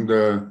 From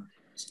the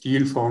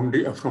steel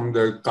foundry, from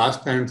the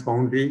cast iron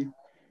foundry,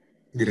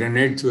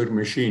 grenades were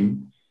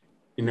machined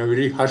in a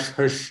very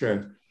hush-hush.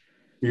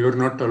 We were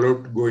not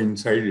allowed to go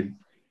inside it,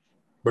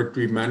 but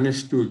we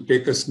managed to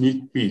take a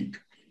sneak peek.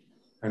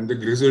 And the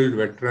grizzled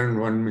veteran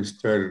one,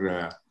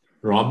 Mr.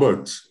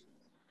 Roberts,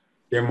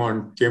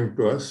 came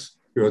to us.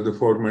 He was the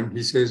foreman.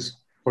 He says,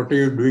 "What are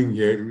you doing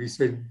here?" We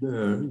said,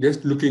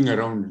 "Just looking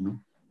around."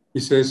 He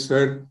says,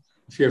 "Sir,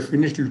 she had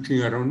finished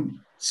looking around,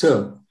 "Sir,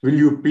 will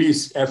you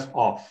please F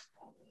off?"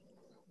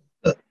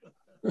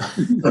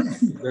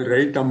 The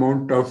right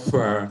amount of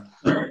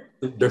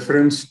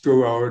deference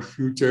to our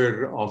future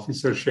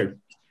officership.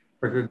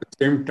 But at the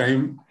same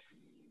time,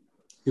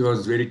 he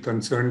was very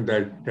concerned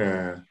that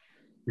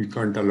we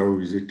can't allow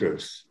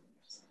visitors.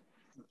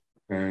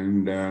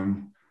 And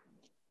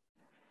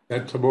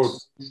that's about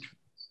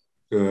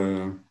the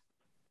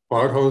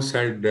powerhouse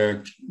had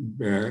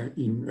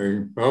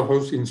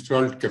powerhouse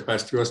installed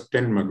capacity was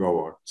 10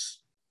 megawatts,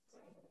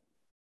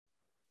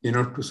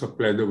 enough to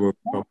supply the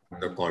workshop in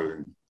the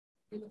colony.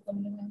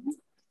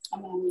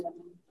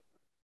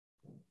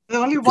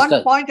 There's only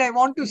one point I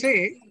want to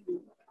say,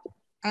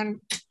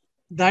 and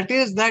that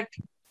is that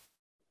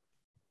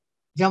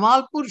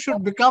Jamalpur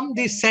should become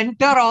the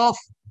center of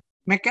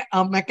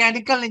a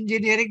mechanical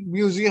engineering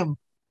museum,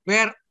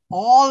 where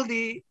all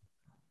the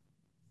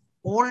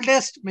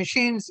oldest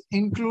machines,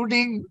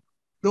 including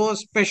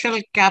those special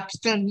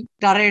capstan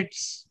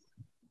turrets,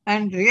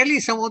 and really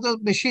some of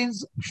those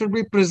machines should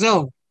be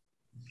preserved.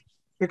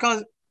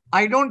 Because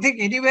I don't think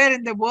anywhere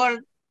in the world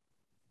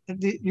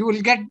you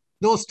will get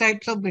those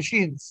types of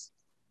machines.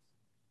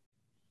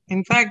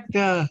 In fact,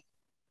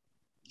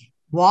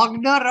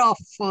 Wagner of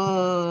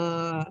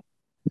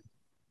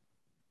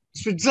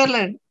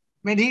Switzerland,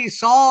 when he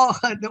saw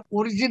the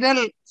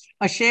original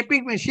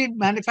shaping machine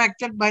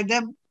manufactured by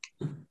them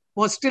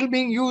was still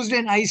being used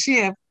in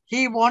ICF,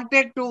 he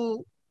wanted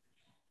to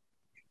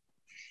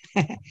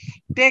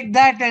take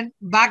that and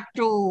back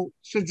to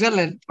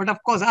Switzerland. But of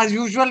course, as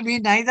usual, we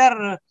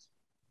neither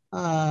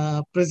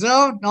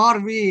preserve nor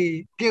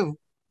we give.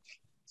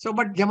 So,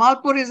 but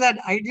Jamalpur is an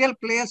ideal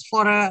place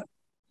for a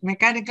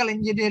mechanical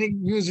engineering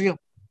museum,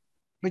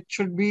 which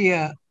should be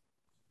a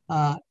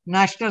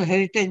national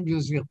heritage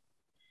museum,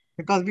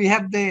 because we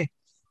have the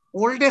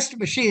oldest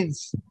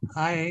machines.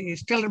 I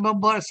still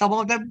remember some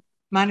of them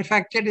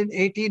manufactured in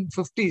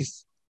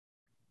 1850s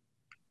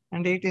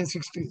and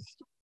 1860s.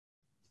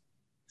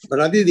 But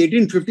are these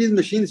 1850s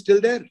machines still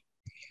there?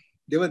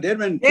 They were there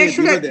when they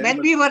should we have, were there.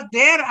 When we were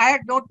there, I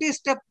had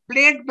noticed a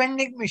plate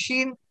bending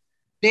machine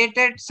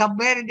dated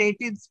somewhere in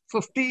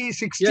 1850,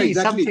 60, yeah,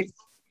 exactly. Something.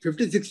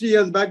 50, 60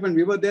 years back when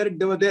we were there,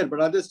 they were there.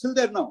 But are they still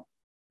there now?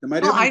 They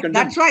might have been condemned.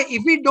 That's why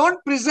if we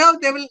don't preserve,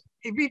 they will,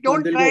 if we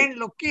don't try and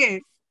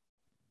locate,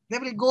 they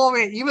will go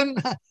away. Even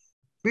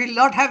we will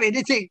not have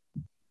anything.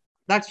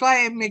 That's why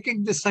I am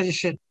making this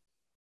suggestion.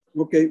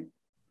 Okay.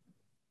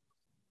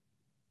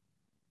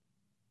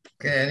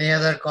 Okay, any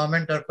other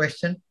comment or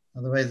question?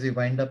 Otherwise, we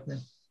wind up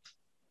then.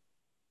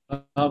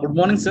 Good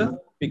morning, sir.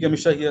 P.K.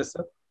 Mishra here,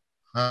 sir.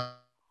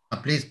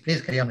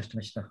 Please carry on, Mr.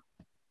 Mishra.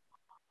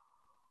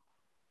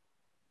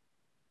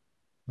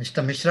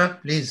 Mr. Mishra,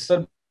 please.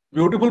 Sir,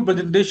 beautiful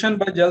presentation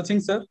by J L Singh,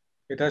 sir.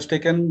 It has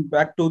taken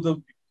back to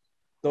the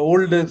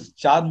old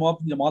charm of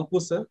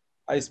Jamalpur, sir.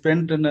 I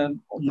spent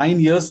 9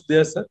 years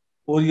there, sir.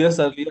 4 years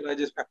earlier as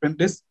an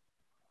apprentice,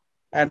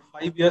 and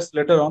 5 years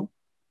later on.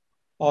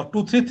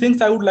 2-3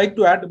 things I would like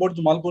to add about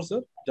Jamalpur,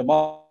 sir.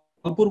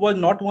 Jamalpur was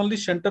not only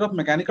center of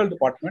mechanical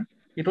department,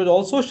 it was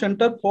also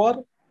center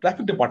for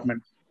traffic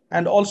department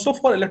and also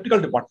for electrical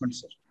department,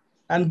 sir.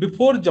 And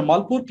before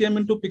Jamalpur came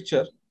into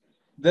picture,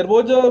 there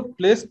was a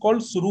place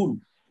called Surul,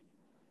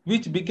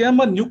 which became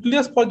a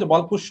nucleus for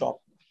Jamalpur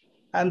shop.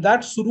 And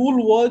that Surul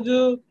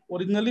was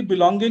originally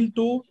belonging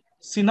to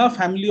Sinha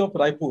family of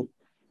Raipur,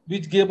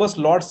 which gave us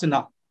Lord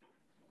Sinha.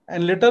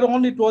 And later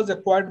on, it was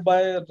acquired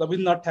by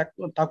Rabindranath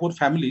Thakur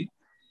family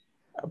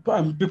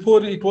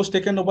before it was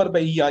taken over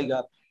by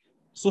EIR.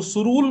 So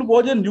Surul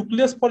was a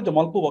nucleus for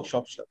Jamalpur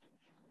workshop, sir.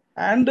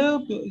 And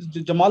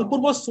Jamalpur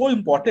was so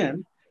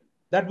important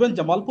that when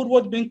Jamalpur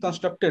was being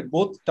constructed,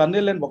 both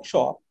tunnel and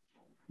workshop,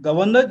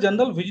 Governor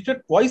General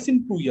visited twice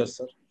in 2 years,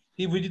 sir.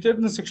 He visited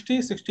in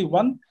 60,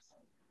 61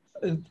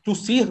 to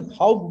see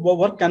how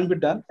work can be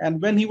done.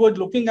 And when he was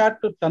looking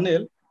at the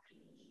tunnel,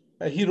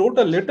 he wrote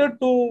a letter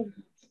to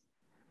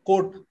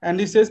court and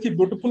he says,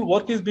 beautiful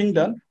work is being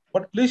done,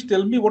 but please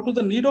tell me what was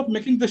the need of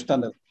making this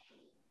tunnel.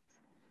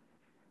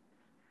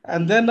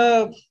 And then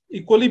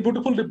equally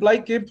beautiful reply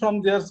came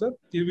from there, sir.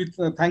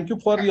 Thank you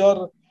for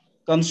your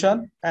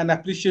concern and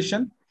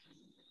appreciation.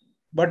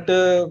 But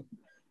the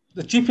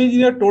chief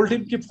engineer told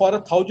him that for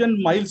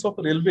 1,000 miles of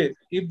railway,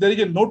 if there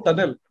is no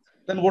tunnel,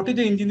 then what is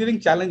the engineering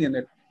challenge in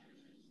it?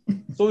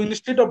 So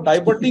instead of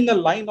diverting a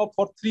line of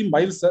for 3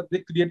 miles, sir, they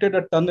created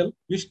a tunnel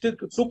which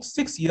took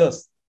 6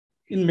 years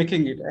in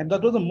making it. And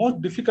that was the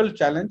most difficult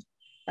challenge.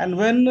 And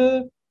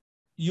when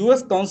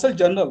US Consul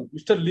General,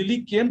 Mr.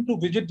 Lilly, came to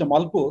visit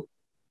Jamalpur,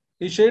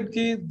 he said,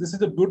 this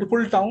is a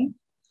beautiful town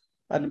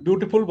and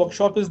beautiful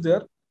workshop is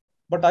there.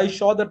 But I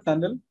saw the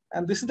tunnel,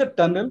 and this is the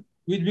tunnel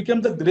which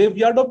became the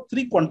graveyard of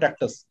 3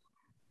 contractors.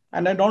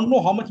 And I don't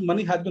know how much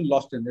money has been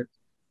lost in it.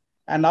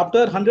 And after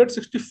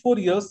 164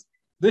 years,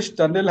 this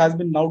tunnel has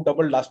been now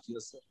doubled last year,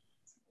 sir.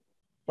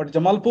 But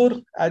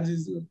Jamalpur,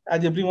 as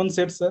everyone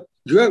said, sir.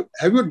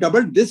 Have you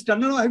doubled this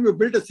tunnel or have you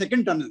built a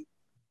second tunnel?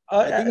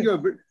 I think you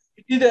have built.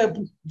 It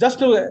is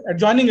just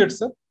adjoining it,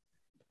 sir.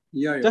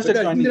 Yeah, yeah. Just But a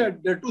I think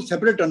joining. there are two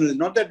separate tunnels,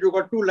 not that you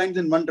got two lines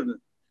in one tunnel.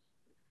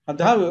 And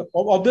they have,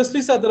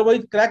 obviously, sir,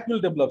 otherwise crack will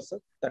develop, sir.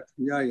 That.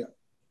 Yeah, yeah.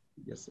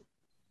 Yes, sir.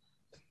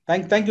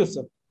 Thank you,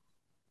 sir.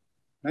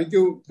 Thank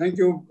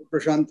you,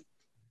 Prashant.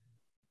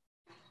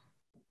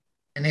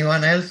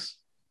 Anyone else?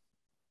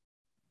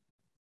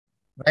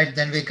 Right,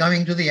 then we're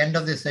coming to the end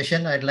of this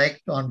session. I'd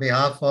like to, on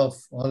behalf of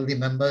all the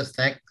members,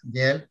 thank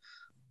J L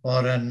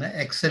for an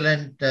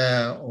excellent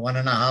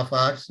 1.5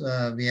 hours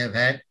we have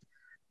had.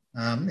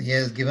 He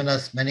has given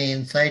us many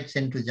insights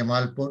into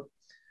Jamalpur.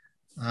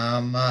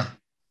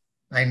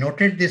 I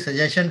noted the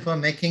suggestion for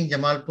making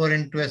Jamalpur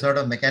into a sort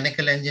of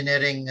mechanical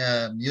engineering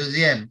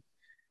museum.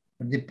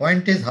 But the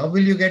point is, how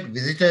will you get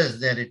visitors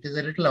there? It is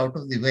a little out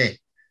of the way.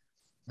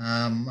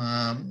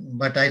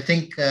 But I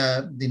think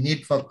the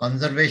need for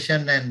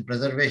conservation and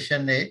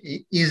preservation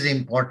is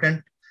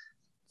important.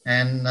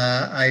 And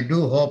I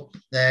do hope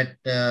that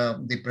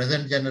the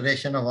present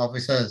generation of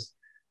officers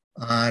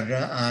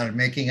are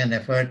making an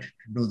effort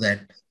to do that.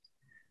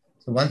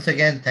 So once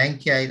again,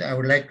 thank you. I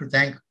would like to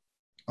thank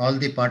all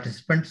the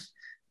participants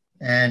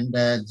and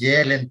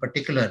JL in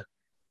particular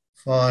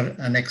for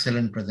an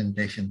excellent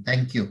presentation.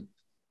 Thank you.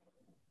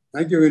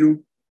 Thank you,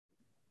 Venu.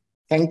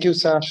 Thank you,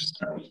 sir.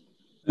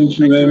 Thank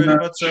you very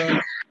much, sir.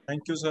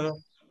 Thank you, sir.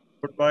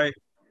 Goodbye.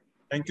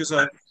 Thank you,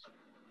 sir.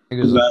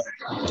 Thank you, sir.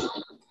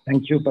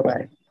 Thank you.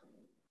 Bye-bye.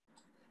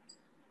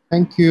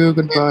 Thank you.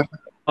 Goodbye.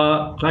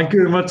 Thank you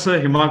very much, sir.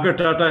 Himakar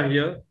Tata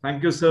here.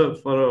 Thank you, sir,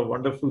 for a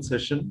wonderful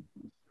session.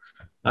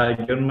 I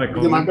give my comments.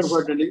 Thank you, Himakar,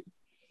 for attending.